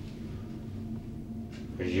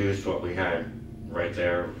we used what we had right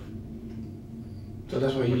there. So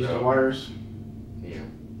that's why you use the Without- wires? Yeah,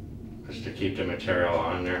 just to keep the material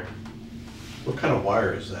on there. What kind of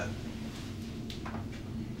wire is that?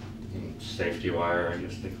 Safety wire, I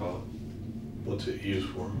guess they call it. What's it used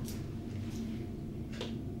for?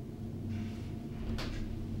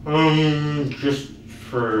 Just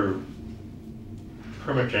for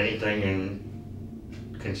pretty much anything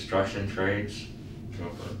in construction trades. You know,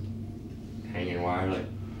 for hanging wire, like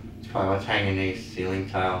probably what's hanging these ceiling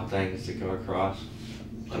tile things that go across.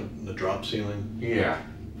 Like the drop ceiling? Yeah,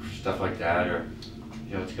 stuff like that, or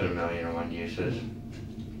you know, it's got 1,000,001 uses.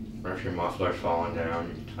 Or if your muffler's falling down,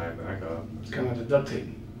 you can tie it back up. It's kind of like the duct tape.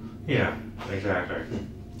 Yeah, exactly.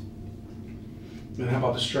 And how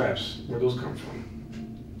about the straps? Where'd those come from?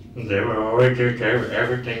 They were all right there.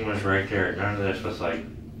 Everything was right there. None of this was like,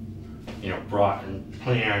 you know, brought and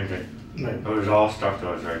planned. And Right. it was all stuff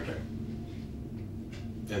that was right there.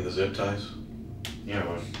 And the zip ties? Yeah, it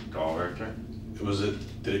was all right there.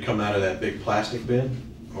 Did it come out of that big plastic bin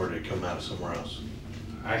or did it come out of somewhere else?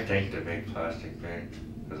 I think the big plastic bag,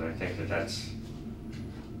 because I think that's.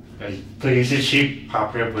 Like she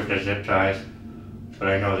popped up with the zip ties, but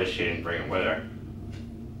I know that she didn't bring it with her.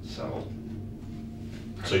 So.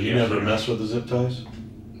 So you never messed with the zip ties?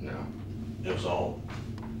 No. It was all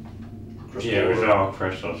crystal? Yeah, it was all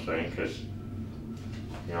crystal thing, because,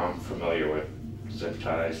 I'm familiar with zip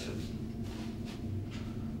ties.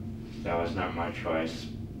 That was not my choice.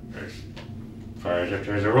 As far as if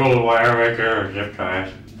there's a roll of wire right there or zip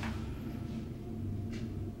ties.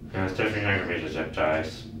 No, it's definitely not going to be the zip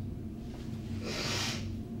ties.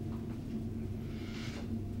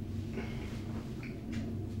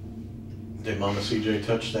 Did Mama CJ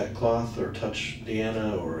touch that cloth or touch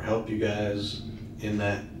Deanna or help you guys in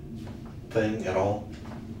that thing at all?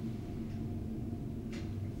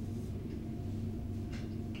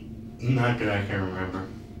 Not that I can remember.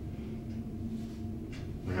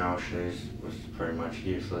 No, she was pretty much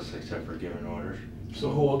useless except for giving orders. So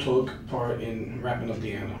who all took part in wrapping up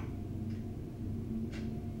Deanna?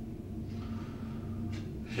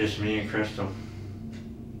 Just me and Crystal.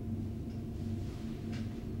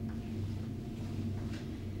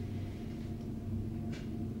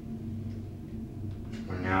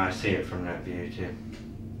 Well, now I see it from that view too.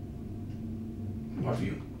 What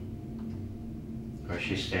view? Where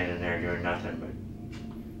she's standing there doing nothing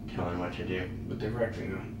but telling what to do. But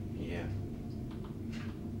directing her. Yeah.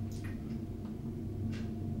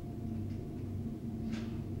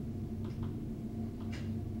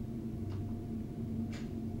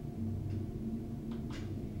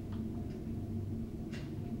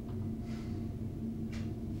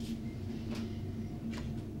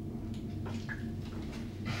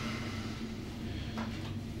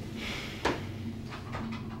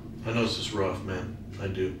 I know this is rough, man. I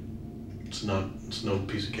do. It's no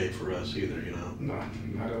piece of cake for us either, you know. No,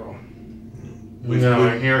 not at all.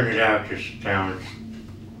 No, hearing it out just sounds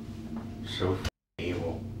so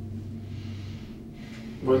evil.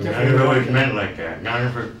 Well, None of it always meant like that. None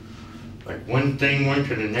of it, like one thing went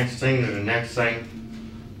to the next thing to the next thing.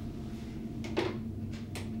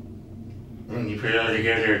 When you put it all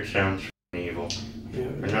together, it sounds evil. Yeah.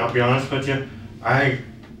 And I'll be honest with you, I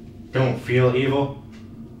don't feel evil.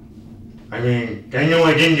 I mean, I know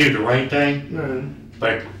I didn't do the right thing,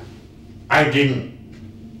 but I didn't,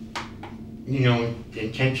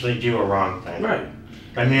 intentionally do a wrong thing. Right.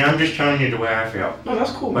 I mean, I'm just telling you the way I feel. No,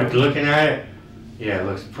 that's cool, But man. looking at it, yeah, it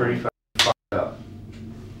looks pretty fucked up.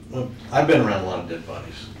 Well, I've been around a lot of dead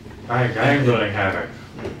bodies. I really haven't.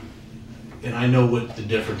 And I know what the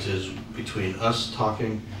difference is between us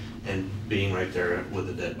talking and being right there with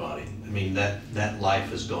a dead body. I mean, that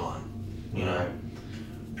life is gone, you know? Right.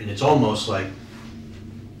 And it's almost like,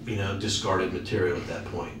 discarded material at that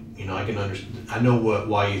point. I can understand. I know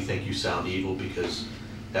why you think you sound evil, because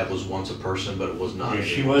that was once a person, but it was not. Yeah,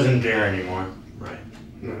 she wasn't there anymore. Right.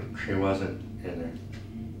 No, she wasn't in there.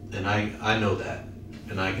 And I know that,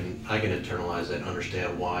 and I can internalize that and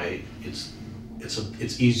understand why it's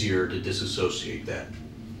easier to disassociate that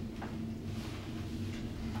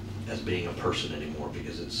as being a person anymore,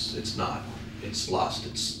 because it's not. It's lost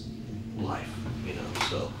its life,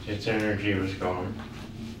 so. Its energy was gone.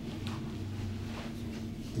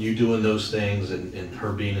 You doing those things and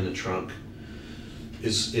her being in the trunk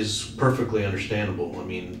is perfectly understandable. I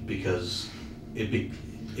mean, because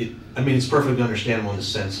it's perfectly understandable in the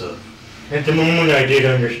sense of. At the moment I did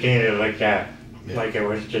understand it like that. Yeah. Like it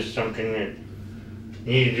was just something that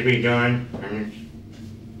needed to be done.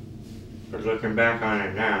 But looking back on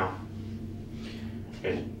it now,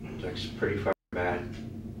 it looks pretty fucking bad.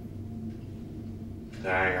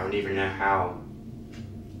 I don't even know how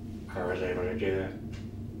I was able to do that.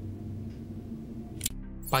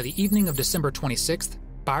 By the evening of December 26th,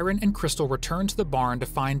 Byron and Crystal returned to the barn to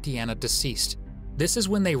find Deanna deceased. This is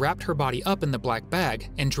when they wrapped her body up in the black bag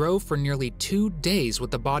and drove for nearly 2 days with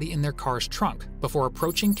the body in their car's trunk before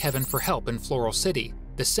approaching Kevin for help in Floral City,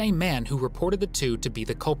 the same man who reported the two to be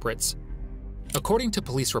the culprits. According to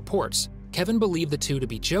police reports, Kevin believed the two to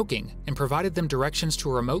be joking and provided them directions to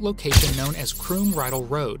a remote location known as Croom Rydal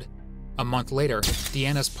Road. A month later,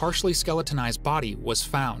 Deanna's partially skeletonized body was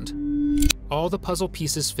found. All the puzzle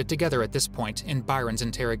pieces fit together at this point in Byron's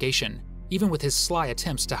interrogation, even with his sly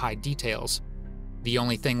attempts to hide details. The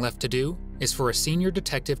only thing left to do is for a senior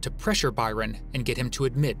detective to pressure Byron and get him to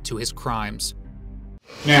admit to his crimes.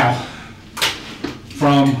 Now,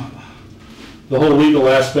 from the whole legal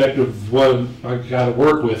aspect of what I got to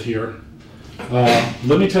work with here,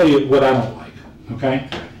 let me tell you what I don't like, okay?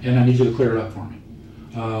 And I need you to clear it up for me.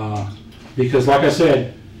 Because like I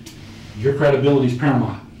said, your credibility is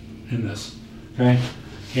paramount in this, okay?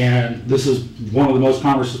 And this is one of the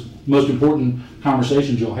most important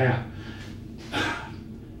conversations you'll have.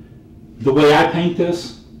 The way I paint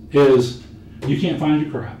this is you can't find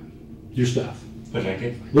your crap, your stuff. But I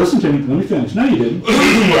did. Listen to me. Let me finish. No, you didn't.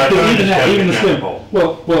 Even the stem.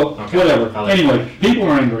 Well, okay. Whatever. Anyway, people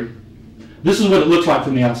are angry. This is what it looks like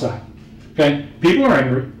from the outside. Okay? People are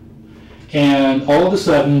angry. And all of a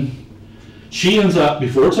sudden, she ends up,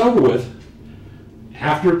 before it's over with,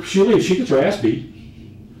 after she leaves, she gets her ass beat.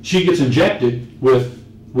 She gets injected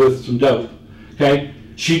with some dope. Okay?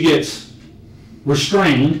 She gets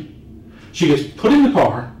restrained. She gets put in the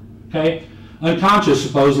car. Okay? Unconscious,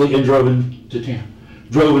 supposedly, and driven to town.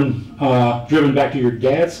 Driven back to your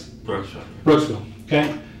dad's? Brooksville.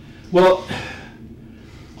 Okay? Well,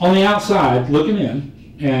 on the outside, looking in,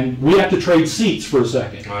 and we have to trade seats for a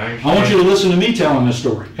second. I want you to listen to me telling this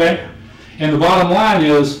story, okay? And the bottom line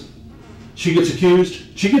is, she gets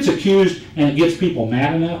accused. She gets accused, and it gets people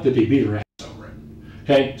mad enough that they beat her ass over it.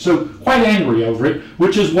 Okay? So, quite angry over it,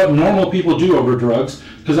 which is what normal people do over drugs,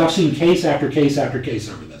 because I've seen case after case after case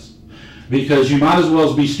over this. Because you might as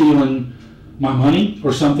well be stealing my money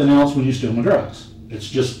or something else when you steal my drugs. It's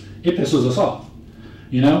just, it pisses us off.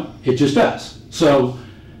 You know? It just does. So,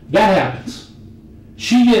 that happens.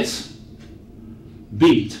 She gets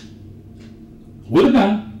beat with a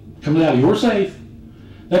gun, comes out of your safe.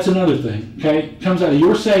 That's another thing, okay? Comes out of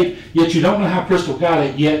your safe, yet you don't know how Crystal got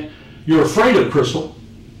it, yet you're afraid of Crystal,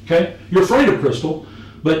 okay? You're afraid of Crystal,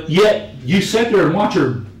 but yet you sit there and watch her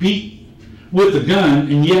beat with the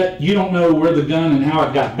gun, and yet you don't know where the gun and how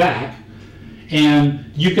it got back.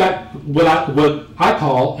 And you got what I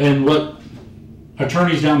call, and what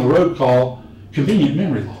attorneys down the road call, convenient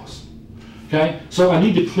memory loss. Okay, so I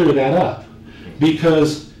need to clear that up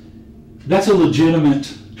because that's a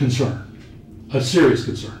legitimate concern, a serious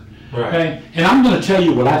concern. Right. Okay, and I'm going to tell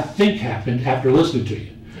you what I think happened after listening to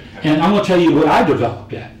you, and I'm going to tell you what I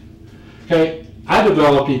developed at. Okay, I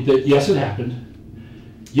developed it that yes, it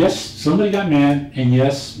happened. Yes, somebody got mad, and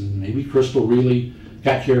yes, maybe Crystal really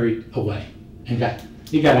got carried away and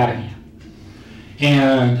it got out of hand.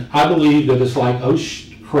 And I believe that it's like, oh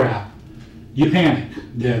crap, you panic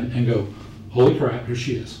then and go, holy crap, here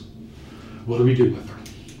she is. What do we do with her?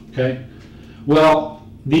 Okay? Well,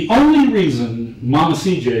 the only reason Mama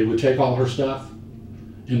CJ would take all her stuff,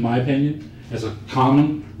 in my opinion, as a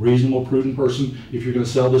common, reasonable, prudent person, if you're going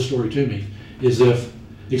to sell this story to me, is if,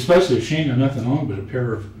 especially if she ain't got nothing on but a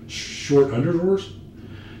pair of short underdrawers,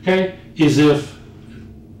 okay, is if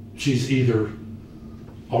she's either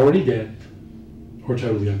already dead or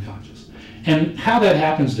totally unconscious. And how that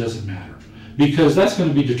happens doesn't matter, because that's going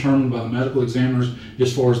to be determined by the medical examiners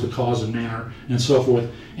as far as the cause and manner and so forth.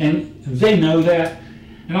 And they know that.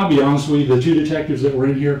 And I'll be honest with you, the two detectives that were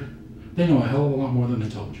in here, they know a hell of a lot more than they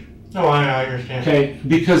told you. No, I understand. Okay,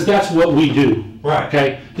 because that's what we do. Right.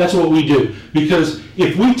 Okay, that's what we do. Because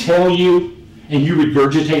if we tell you and you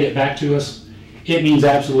regurgitate it back to us, it means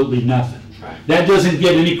absolutely nothing. Right. That doesn't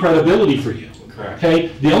get any credibility for you. Correct. Okay,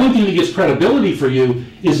 the only thing that gets credibility for you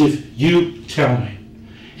is if you tell me.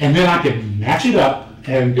 And then I can match it up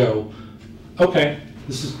and go, okay,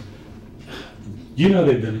 this is, you know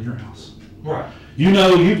they've been in your house. Right. You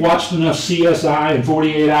know you've watched enough CSI and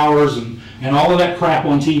 48 Hours and all of that crap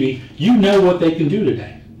on TV. You know what they can do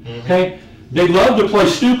today. Mm-hmm. Okay? They love to play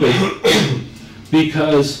stupid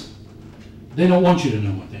because they don't want you to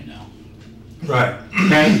know what they know. Right.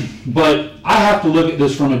 Okay? But I have to look at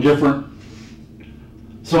this from a different,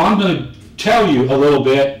 so I'm going to tell you a little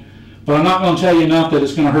bit, but I'm not going to tell you enough that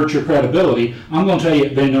it's going to hurt your credibility. I'm going to tell you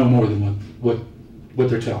they know more than what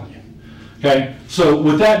they're telling you. Okay? So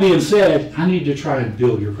with that being said, I need to try and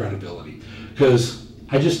build your credibility because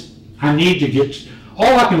I need to get,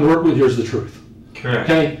 all I can work with here is the truth. Correct.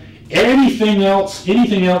 Okay? Anything else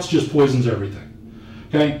just poisons everything.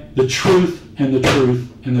 Okay? The truth and the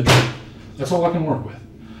truth and the truth. That's all I can work with.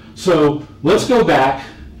 So let's go back.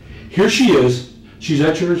 Here she is. She's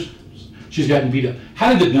at yours. She's gotten beat up.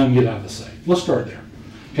 How did the gun get out of the safe? Let's start there.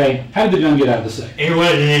 Okay, how did the gun get out of the safe? It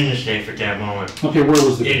wasn't in the safe at that moment. Okay, where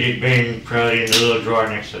was the gun? It had been probably in the little drawer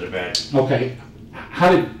next to the bed. Okay,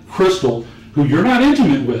 how did Crystal, who you're not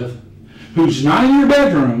intimate with, who's not in your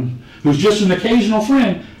bedroom, who's just an occasional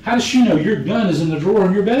friend, how does she know your gun is in the drawer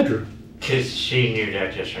in your bedroom? Because she knew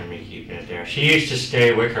that just from me keeping it there. She used to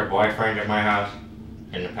stay with her boyfriend at my house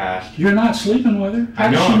in the past. You're not sleeping with her? How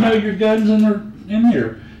does she know your gun's in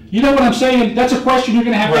there? You know what I'm saying? That's a question you're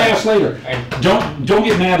going to have to ask later. Don't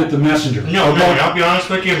get mad at the messenger. No, okay? I'll be honest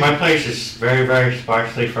with you. My place is very, very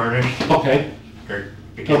sparsely furnished. Okay.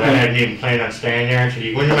 Because I hadn't even planned on staying there. So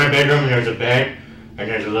you go into my bedroom and there's a bed and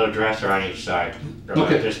there's a little dresser on each side.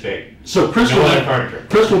 Like this big. So Crystal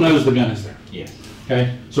knows the gun is there. Yes.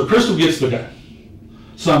 Okay. So Crystal gets the gun.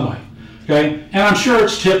 some way. Okay, and I'm sure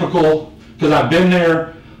it's typical because I've been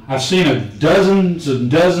there. I've seen dozens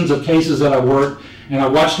and dozens of cases that I worked, and I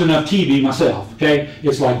watched enough TV myself. Okay,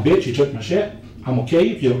 it's like, bitch, you took my shit. I'm gonna kill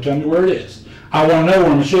you if you don't tell me where it is. I want to know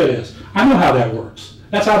where my shit is. I know how that works.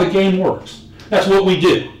 That's how the game works. That's what we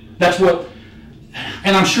do. That's what,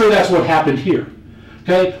 and I'm sure that's what happened here.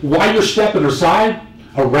 Okay, why you're stepping aside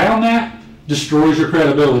around that destroys your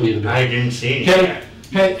credibility. I didn't see any of that.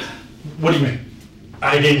 Okay, what do you mean?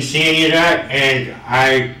 I didn't see any of that,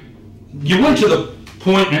 and you went to the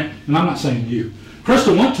point, and I'm not saying you.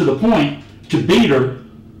 Crystal went to the point to beat her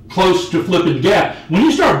close to flipping death. When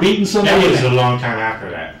you start beating somebody, that was a long time after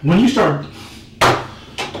that. When you start,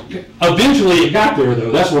 eventually it got there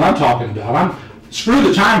though. That's what I'm talking about. Screw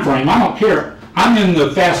the time frame. I don't care. I'm in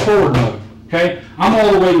the fast forward mode. Okay, I'm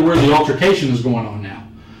all the way to where the altercation is going on now.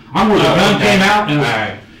 I'm where the gun came out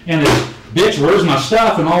and it's, bitch, where's my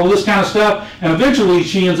stuff and all this kind of stuff, and eventually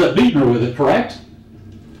she ends up beating her with it. Correct?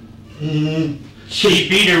 She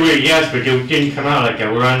beat her with it, yes, but it didn't come out like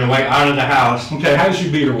that. We're on the way out of the house. Okay, how did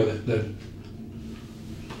she beat her with it then?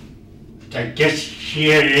 I guess she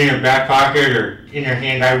had it in her back pocket or in her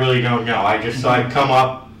hand. I really don't know. I just saw it come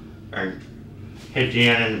up and hit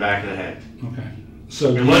Deanna in the back of the head. Okay.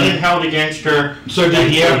 So it wasn't held against her. So did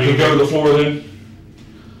he have to go to the floor then?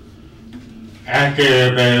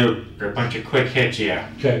 After about a bunch of quick hits, yeah.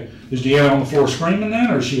 Okay. Is Deanna on the floor screaming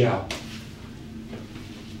then, or is she out?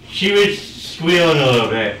 She was squealing a little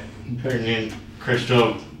bit. Okay. And then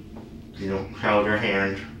Crystal, held her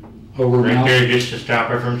hand over her right mouth? there just to stop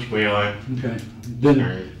her from squealing. Okay.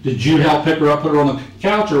 Then did you help pick her up, put her on the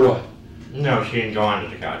couch, or what? No, she didn't go onto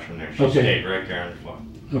the couch from there. She stayed right there on the floor.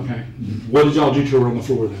 Okay. What did y'all do to her on the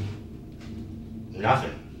floor then?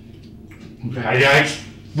 Nothing. Okay.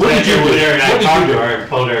 What did you do? There and I talked to her. I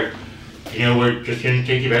told her, we're just going to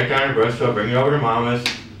take you back down to Brooksville, bring you over to Mama's.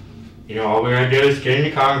 All we're going to do is get in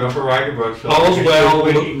the car and go for a ride to Brooksville. All's well.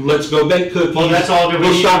 Let's go bake cookies. Well, that's all that we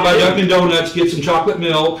We'll stop by do. Dunkin' Donuts, get some chocolate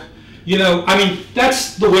milk.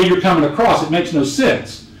 That's the way you're coming across. It makes no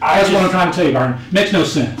sense. That's what I'm trying to tell you, Byron. Makes no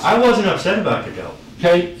sense. I wasn't upset about the dope.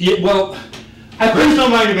 Okay. Yeah, well, Crystal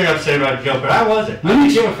might have been upset about the dope, but I wasn't. I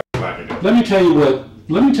didn't give a fuck about the dope. Let me tell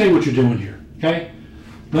you what you're doing here. Okay.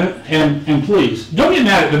 And please don't get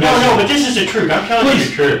mad at the No, but this is the truth. I'm telling you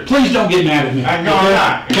the truth. Please don't get mad at me. No, I'm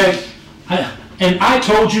not. Okay. And I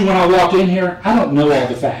told you when I walked in here, I don't know all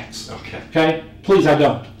the facts. Okay. Okay? Please, I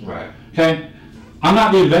don't. Right. Okay? I'm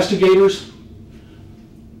not the investigators.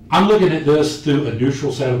 I'm looking at this through a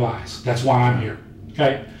neutral set of eyes. That's why I'm here.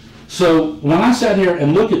 Okay? So when I sat here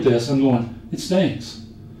and look at this, I'm going, it stinks.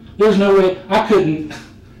 There's no way I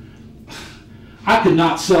could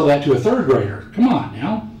not sell that to a third grader. Come on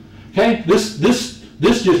now. Okay? This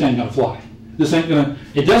just ain't gonna fly. This ain't gonna,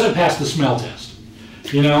 it doesn't pass the smell test.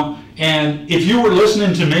 And if you were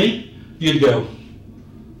listening to me, you'd go,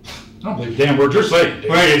 I don't believe a damn word you're saying.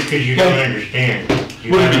 Right, it's because you don't understand.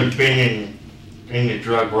 You haven't been in the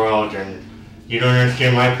drug world, and you don't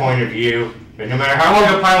understand my point of view. But no matter how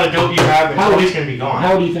long a pile of dope you have, it's always going to be gone.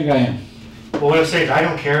 How do you think I am? Well, what I'm saying is I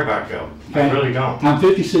don't care about dope. Okay? I really don't. I'm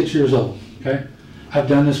 56 years old, okay? I've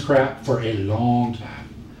done this crap for a long time.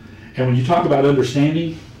 And when you talk about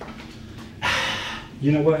understanding,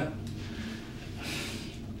 you know what?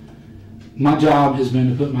 My job has been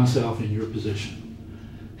to put myself in your position.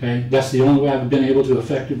 Okay? That's the only way I've been able to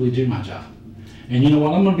effectively do my job. And you know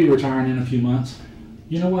what? I'm going to be retiring in a few months.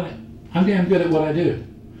 You know what? I'm damn good at what I do.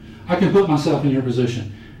 I can put myself in your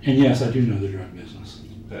position. And yes, I do know the drug business.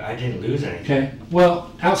 But I didn't lose anything. Okay?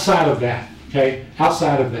 Well, outside of that, okay?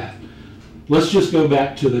 Outside of that, let's just go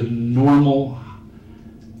back to the normal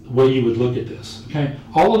way you would look at this. Okay?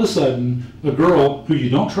 All of a sudden, a girl who you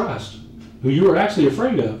don't trust, who you are actually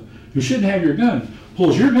afraid of, who shouldn't have your gun,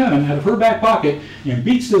 pulls your gun out of her back pocket and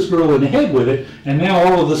beats this girl in the head with it, and now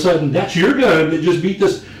all of a sudden that's your gun that just beat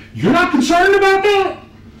this. You're not concerned about that?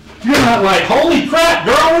 You're not like, holy crap,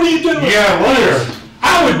 girl, what are you doing? Yeah, I was.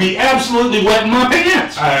 I would be absolutely wetting my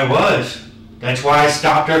pants. I was. That's why I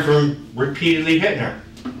stopped her from repeatedly hitting her.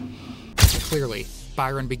 Clearly,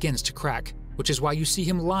 Byron begins to crack, which is why you see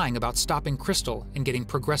him lying about stopping Crystal and getting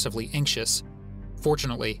progressively anxious.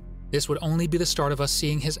 Fortunately, this would only be the start of us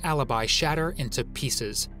seeing his alibi shatter into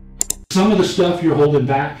pieces. Some of the stuff you're holding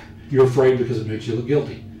back, you're afraid because it makes you look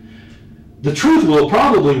guilty. The truth will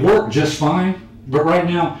probably work just fine, but right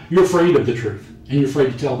now you're afraid of the truth, and you're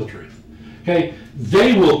afraid to tell the truth. Okay?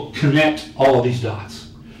 They will connect all of these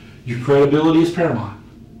dots. Your credibility is paramount.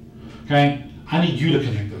 Okay? I need you to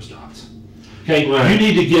connect those dots. Okay? Right. You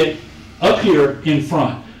need to get up here in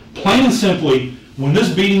front. Plain and simply, when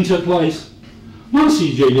this beating took place, Mama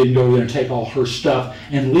CJ didn't go there and take all her stuff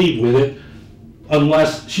and leave with it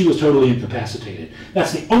unless she was totally incapacitated.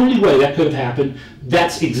 That's the only way that could have happened.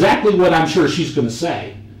 That's exactly what I'm sure she's going to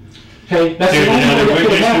say. Okay, that's There's the only way another that could have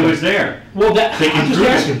witness who happened. was there. Well, that, They can I'm just prove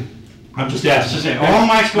it. asking. I'm just asking. Say, all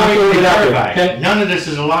my stories I'm throwing are it out there, verified. okay? None of this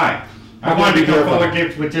is a lie. I Okay, wanted to go verified.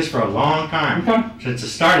 forward with this for a long time. Okay. Since the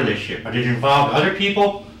start of this shit. But it involved other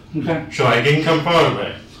people, Okay. so I didn't come forward with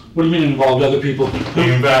it. What do you mean it involved other people? It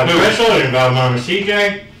involved Crystal, it involved Mama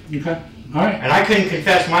CJ, Okay. All right. and I couldn't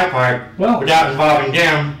confess my part Well- without involving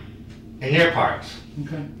them in their parts.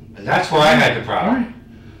 Okay. And that's where I had the All problem. right.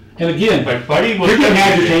 And again, But Buddy was... you're getting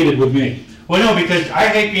agitated with me. Well, no, because I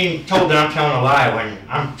hate being told that I'm telling a lie when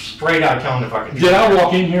I'm straight out telling the fucking truth. Did I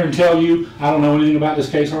walk in here and tell you I don't know anything about this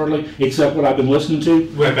case hardly, except what I've been listening to?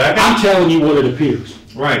 Rebecca? I'm telling you what it appears.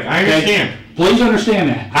 Right, I Okay? understand. Please understand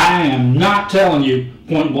that. I am not telling you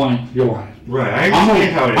point blank you're lying. Right, I I'm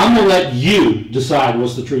understand how it is. going to let you decide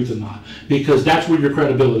what's the truth and not, because that's where your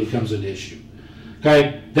credibility comes into issue.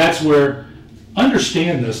 Okay? That's where,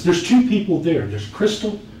 understand this, there's two people there. There's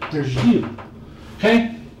Crystal, there's you.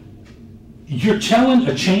 Okay? You're telling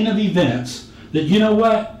a chain of events that, you know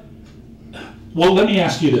what? Well, let me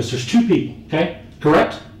ask you this. There's two people, okay?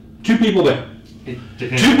 Correct? Two people there. It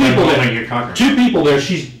depends Two on what people moment there. you're talking Two people there.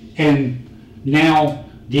 And now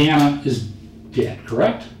Deanna is dead,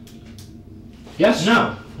 correct? Yes?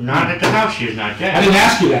 No, not at the house. She is not dead. I didn't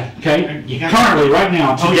ask you that, okay? You got- Currently, right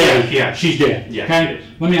now, Oh, today, yeah. she's dead. Yeah, okay? she is.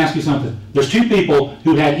 Let me ask you something. There's two people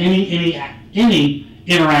who had any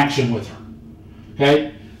interaction with her.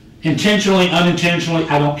 Okay? Intentionally, unintentionally,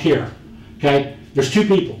 I don't care. Okay? There's two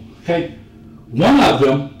people. Okay? One of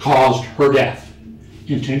them caused her death.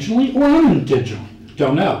 Intentionally or unintentionally.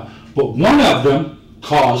 Don't know. But one of them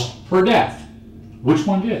caused her death. Which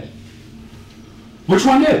one did? Which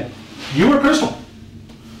one did? You or Crystal?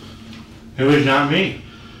 It was not me.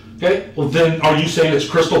 Okay, well then are you saying it's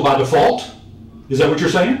Crystal by default? Is that what you're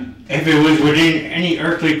saying? If it was within any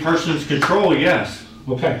earthly person's control, yes.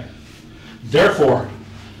 Okay. Therefore,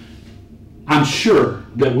 I'm sure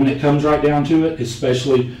that when it comes right down to it,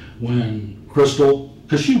 especially when Crystal,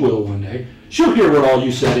 because she will one day, she'll hear what all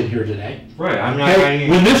you said in here today. Right, I'm not Okay? hiding.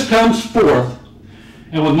 When this comes forth,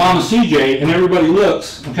 and with Mama CJ, and everybody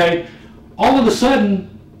looks, okay, all of a sudden,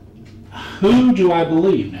 who do I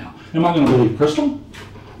believe now? Am I going to believe Crystal?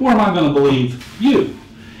 Or am I going to believe you?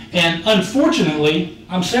 And unfortunately,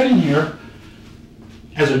 I'm sitting here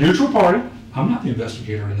as a neutral party. I'm not the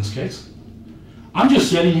investigator in this case. I'm just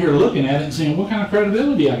sitting here looking at it and saying, what kind of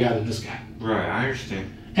credibility I got in this guy? Right, I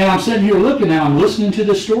understand. And I'm sitting here looking now, I'm listening to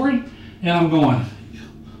this story, and I'm going,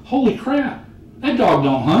 holy crap, that dog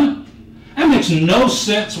don't hunt. That makes no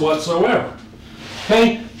sense whatsoever.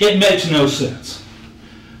 Okay? It makes no sense.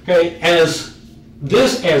 Okay? As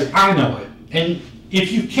I know it, and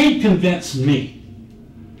if you can't convince me,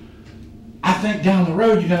 I think down the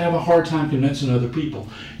road you're going to have a hard time convincing other people.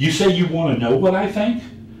 You say you want to know what I think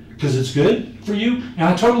because it's good for you, and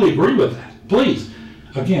I totally agree with that. Please,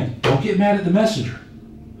 again, don't get mad at the messenger.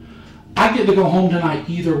 I get to go home tonight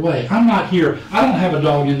either way. I'm not here. I don't have a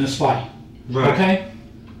dog in this fight. Right. Okay?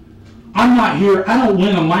 I'm not here. I don't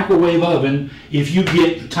win a microwave oven if you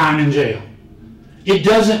get time in jail. It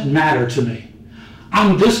doesn't matter to me.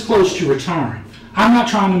 I'm this close to retiring. I'm not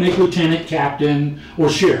trying to make lieutenant, captain, or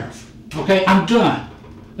sheriff. Okay? I'm done.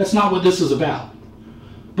 That's not what this is about.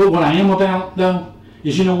 But what I am about, though,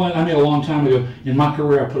 is, you know what? I made a long time ago, in my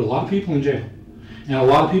career, I put a lot of people in jail. And a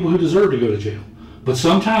lot of people who deserve to go to jail. But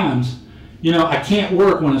sometimes, you know, I can't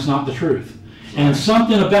work when it's not the truth. And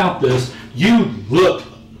something about this, you look,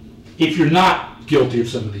 if you're not guilty of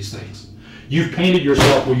some of these things, you've painted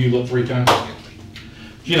yourself where you look 3 times as guilty.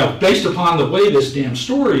 You know, based upon the way this damn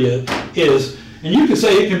story is, and you can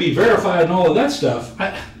say it can be verified and all of that stuff,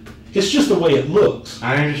 it's just the way it looks.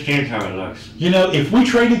 I understand how it looks. You know, if we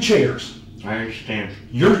traded chairs, I understand.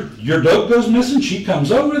 your dog goes missing, she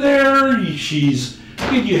comes over there,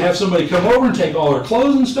 you have somebody come over and take all her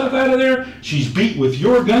clothes and stuff out of there, she's beat with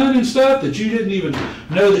your gun and stuff that you didn't even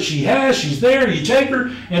know that she has, she's there, you take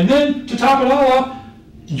her, and then to top it all off,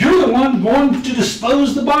 you're the one going to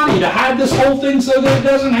dispose the body, to hide this whole thing so that it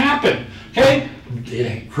doesn't happen, okay? It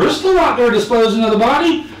ain't Crystal out there disposing of the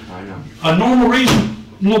body. I know. A normal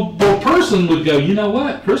reasonable person would go, you know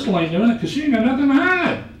what, Crystal ain't doing it because she ain't got nothing to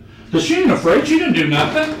hide. Because she ain't afraid, she didn't do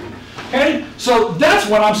nothing. Okay? So that's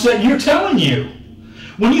what I'm saying, you're telling you.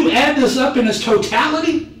 When you add this up in its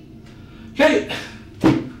totality, okay,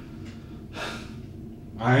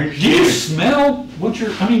 I do understand. you smell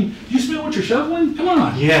what you're shoveling? Come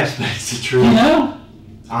on. Yes, but it's the truth. You know?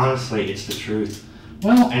 Honestly, it's the truth.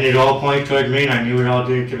 Well, And it all pointed toward me, and I knew it all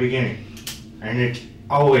did at the beginning. And it's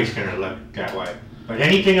always going to look that way. But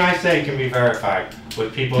anything I say can be verified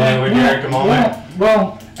with people that were there at the moment.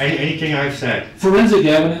 Well, anything I've said. Forensic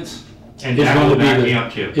evidence And is that going will to back be me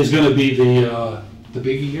up too. the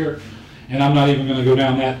biggie here. And I'm not even going to go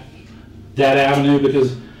down that avenue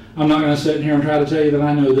because I'm not going to sit in here and try to tell you that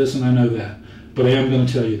I know this and I know that. But I am going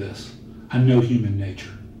to tell you this. I know human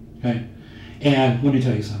nature. Okay? And let me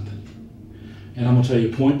tell you something. And I'm going to tell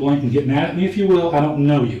you point blank and get mad at me if you will. I don't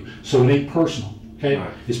know you. So it ain't personal. Okay?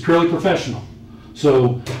 Right. It's purely professional.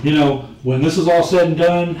 So, you know, when this is all said and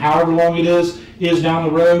done, however long it is down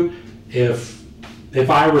the road, if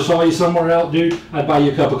I ever saw you somewhere else, dude, I'd buy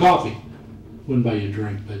you a cup of coffee. Wouldn't buy you a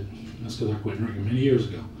drink, but that's because I quit drinking many years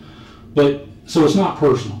ago. But, so it's not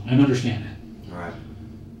personal, and understand that. Right.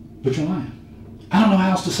 But you're lying. I don't know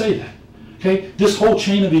how else to say that. Okay? This whole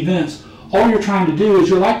chain of events, all you're trying to do is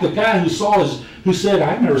you're like the guy who said,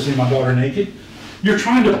 I've never seen my daughter naked. You're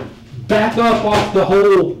trying to back up off the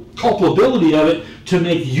whole culpability of it to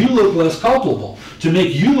make you look less culpable, to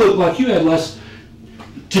make you look like you had less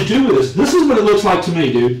to do with this. This is what it looks like to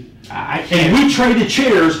me, dude. I can't. And we traded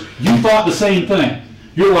chairs, you thought the same thing.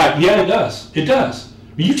 You're like, yeah, it does. It does.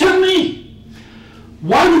 You tell me.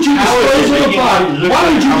 Why would you dispose of a body?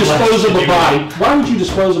 Why would you dispose of a body? Why would you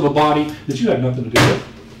dispose of a body that you had nothing to do with?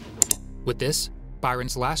 With this,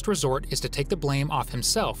 Byron's last resort is to take the blame off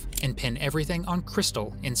himself and pin everything on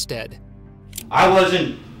Crystal instead. I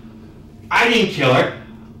didn't kill her.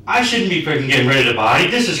 I shouldn't be freaking getting rid of the body.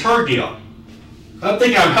 This is her deal. I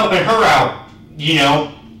think I'm helping her out, you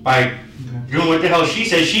know, by doing what the hell she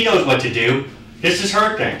says. She knows what to do. This is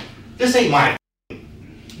her thing. This ain't my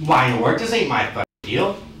line of work. This ain't my fucking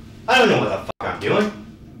deal. I don't know what the fuck I'm doing.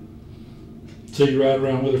 So you ride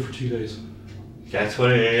around with her for 2 days? That's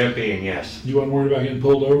what it ended up being, yes. You weren't worried about getting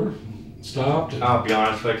pulled over? Stopped? I'll be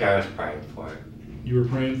honest with you, I was praying for it. You were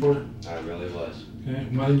praying for it? I really was. Okay.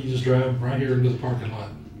 Why didn't you just drive right here into the parking lot?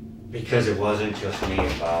 Because it wasn't just me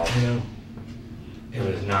involved. You know? It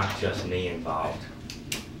was not just me involved.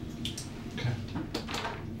 Okay.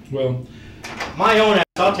 Well, my own ass,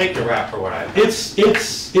 I'll take the rap for what I've done.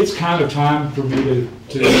 It's kind of time for me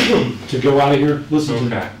to go out of here. Listen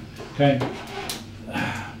to me. Okay.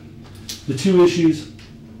 The two issues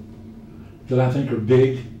that I think are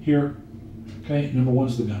big here, okay, number one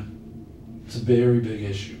is the gun. It's a very big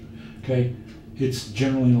issue, okay? It's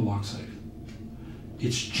generally in a lock safe.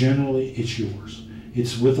 It's yours.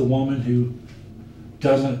 It's with a woman who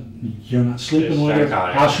you're not sleeping with her,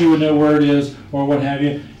 how she would know where it is or what have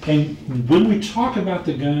you. And when we talk about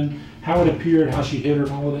the gun, how it appeared, how she hit her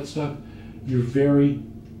and all of that stuff, you're very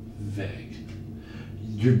vague.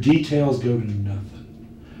 Your details go to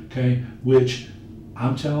nothing, okay? Which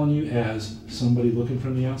I'm telling you as somebody looking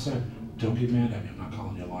from the outside, don't get mad at me, I'm not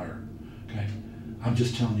calling you a liar, okay? I'm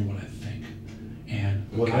just telling you what I think.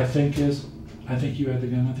 And what I think is, I think you had the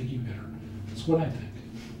gun, I think you hit her. That's what I think.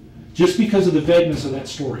 Just because of the vagueness of that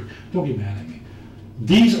story, don't get mad at me.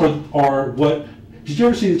 These are what, did you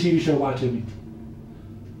ever see the TV show Lie to Me?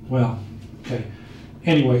 Well, okay.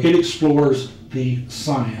 Anyway, it explores the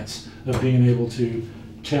science of being able to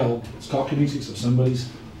tell, it's called kinesics, of somebody's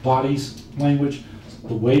body's language,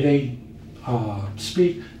 the way they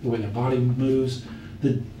speak, the way their body moves,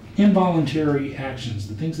 the involuntary actions,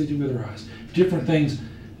 the things they do with their eyes, different things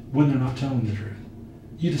when they're not telling the truth.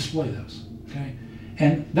 You display those, okay?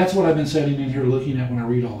 And that's what I've been sitting in here looking at when I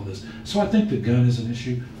read all of this. So I think the gun is an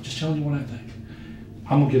issue. Just telling you what I think.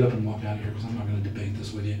 I'm going to get up and walk out of here because I'm not going to debate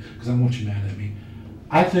this with you because I don't want you mad at me.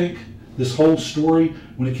 I think this whole story,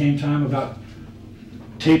 when it came time about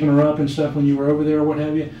taping her up and stuff when you were over there or what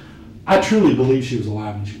have you, I truly believe she was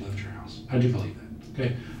alive when she left your house. I do believe that,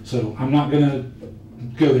 okay? So I'm not going to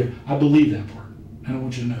go there. I believe that part. I don't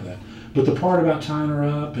want you to know that. But the part about tying her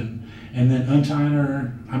up and then untying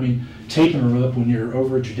her, I mean, taping her up when you're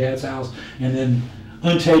over at your dad's house and then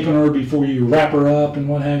untaping her before you wrap her up and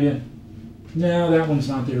what have you, no, that one's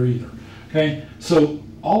not there either, okay? So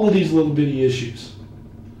all of these little bitty issues,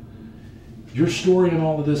 your story and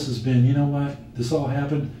all of this has been, you know what, this all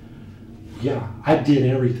happened, yeah, I did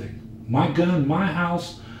everything. My gun, my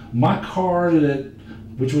house, my car,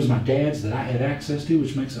 which was my dad's that I had access to,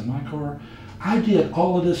 which makes it my car, I did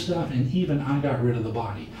all of this stuff and even I got rid of the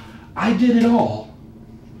body. I did it all,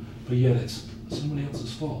 but yet it's somebody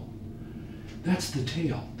else's fault. That's the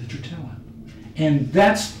tale that you're telling. And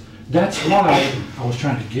that's why I was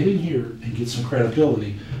trying to get in here and get some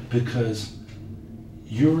credibility, because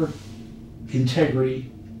your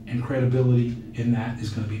integrity and credibility in that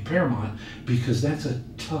is going to be paramount, because that's a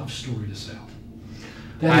tough story to sell.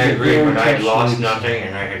 I agree, but I lost nothing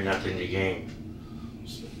and I had nothing to gain.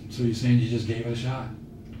 So you're saying you just gave it a shot?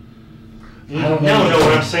 I don't know. No,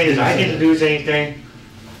 what I'm saying is I didn't lose anything,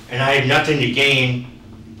 and I had nothing to gain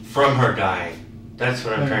from her dying. That's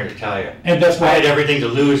what I'm trying to tell you. And that's why I had everything to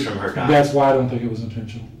lose from her dying. That's why I don't think it was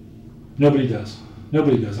intentional. Nobody does.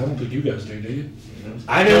 Nobody does. I don't think you guys do you?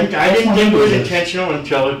 I didn't think it was intentional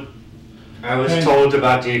until I was told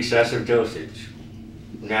about the excessive dosage.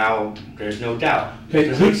 Now, there's no doubt. Okay,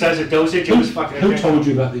 There's excessive dosage, it was fucking Who intentional. told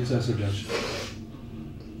you about the excessive dosage?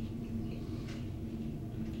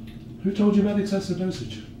 Who told you about the excessive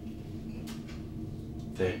dosage?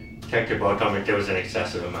 The detective both told me there was an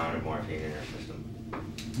excessive amount of morphine in her system.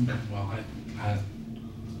 Okay, well,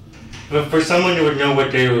 But for someone who would know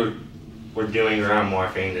what they were doing around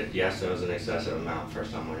morphine, that yes, there was an excessive amount for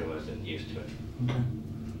someone who wasn't used to it.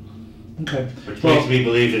 Okay. Which makes me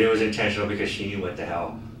believe that it was intentional because she knew what the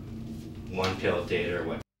hell one pill did or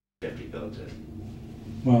what 50 pills did.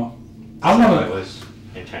 Well, It was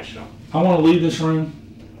intentional. I want to leave this room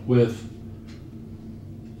with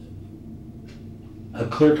a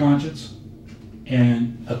clear conscience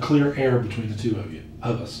and a clear air between the two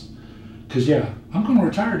of us. Because, yeah, I'm going to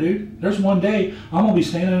retire, dude. There's one day I'm going to be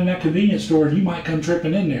standing in that convenience store and you might come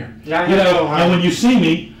tripping in there. Yeah, and when you see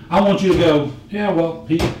me, I want you to go, yeah, well,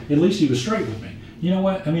 at least he was straight with me. You know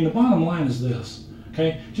what? I mean, the bottom line is this,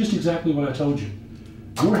 okay? Just exactly what I told you.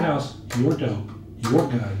 Your house, your dope, your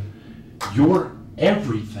gun, your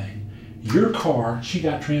everything, your car, she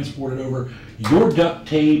got transported over, your duct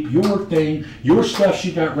tape, your thing, your stuff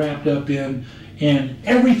she got wrapped up in, and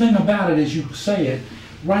everything about it as you say it,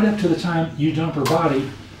 right up to the time you dump her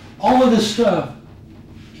body, all of this stuff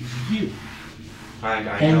is you. I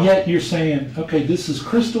know. And yet you're saying, okay, this is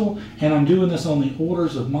Crystal, and I'm doing this on the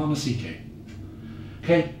orders of Mama CJ.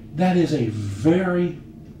 Okay, that is a very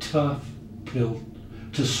tough pill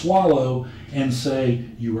to swallow and say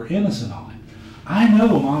you were innocent on it. I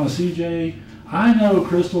know Mama CJ, I know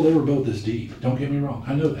Crystal, they were both this deep. Don't get me wrong,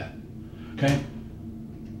 I know that. Okay?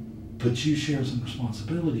 But you share some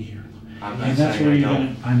responsibility here. I'm not saying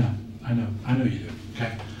I don't. I know you do.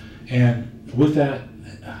 Okay? And with that,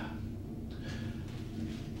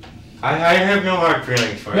 I have no hard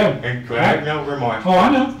feelings for it. And I have no remorse. Oh, I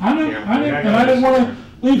know. And I didn't want to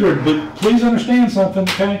leave her, but please understand something,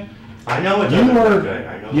 okay? I know it doesn't look good.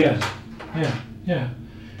 I know. Yeah.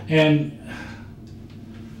 And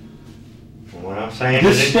what I'm saying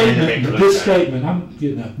this is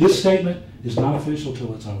this statement is not official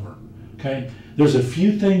till it's over. Okay? There's a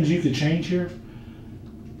few things you could change here.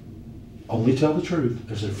 Only tell the truth.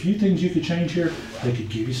 There's a few things you could change here that could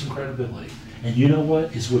give you some credibility. And you know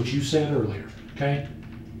what? It's what you said earlier. Okay?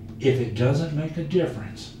 If it doesn't make a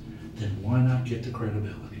difference, then why not get the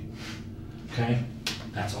credibility? Okay?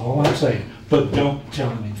 That's all I'm saying. But don't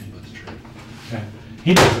tell anything but the truth. Okay?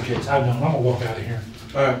 He knows the case. I don't. I'm gonna walk out of here.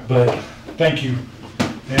 All right. But thank you.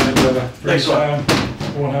 And Thanks a lot.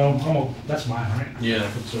 Going home. That's mine, right? Yeah.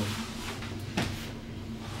 It's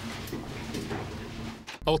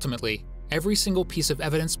Ultimately, every single piece of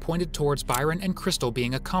evidence pointed towards Byron and Crystal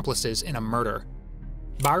being accomplices in a murder.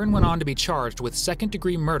 Byron went on to be charged with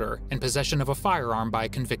second-degree murder and possession of a firearm by a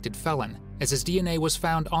convicted felon, as his DNA was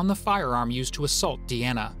found on the firearm used to assault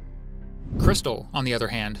Deanna. Crystal, on the other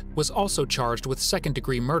hand, was also charged with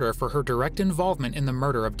second-degree murder for her direct involvement in the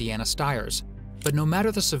murder of Deanna Stires. But no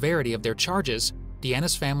matter the severity of their charges,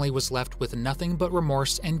 Deanna's family was left with nothing but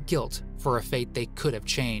remorse and guilt for a fate they could have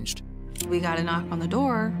changed. We got a knock on the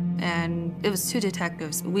door, and it was two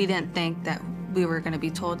detectives. We didn't think that we were going to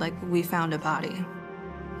be told, like, we found a body.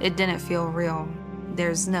 It didn't feel real.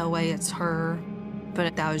 There's no way it's her,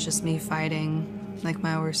 but that was just me fighting, like,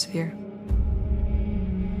 my worst fear.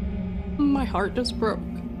 My heart just broke.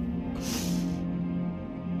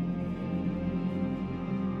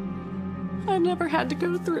 I've never had to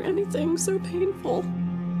go through anything so painful.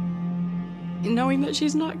 Knowing that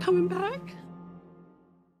she's not coming back.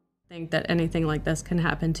 Think that anything like this can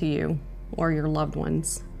happen to you or your loved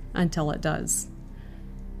ones until it does.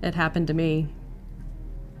 It happened to me,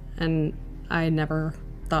 and I never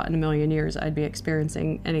thought in a million years I'd be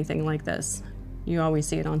experiencing anything like this. You always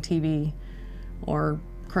see it on TV or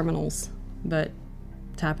criminals, but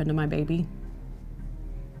it's happened to my baby.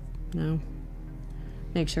 No.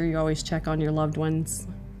 Make sure you always check on your loved ones.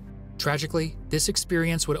 Tragically, this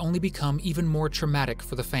experience would only become even more traumatic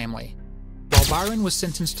for the family. While Byron was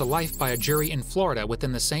sentenced to life by a jury in Florida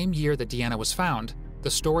within the same year that Deanna was found,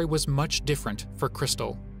 the story was much different for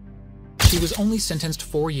Crystal. She was only sentenced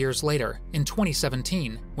 4 years later, in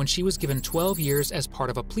 2017, when she was given 12 years as part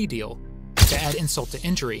of a plea deal. To add insult to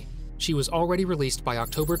injury, she was already released by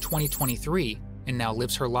October 2023 and now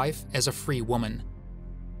lives her life as a free woman.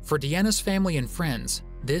 For Deanna's family and friends,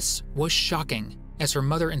 this was shocking as her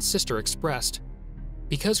mother and sister expressed.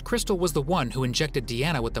 Because Crystal was the one who injected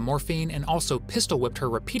Deanna with the morphine and also pistol whipped her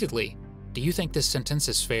repeatedly, do you think this sentence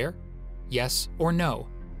is fair? Yes or no?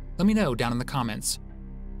 Let me know down in the comments.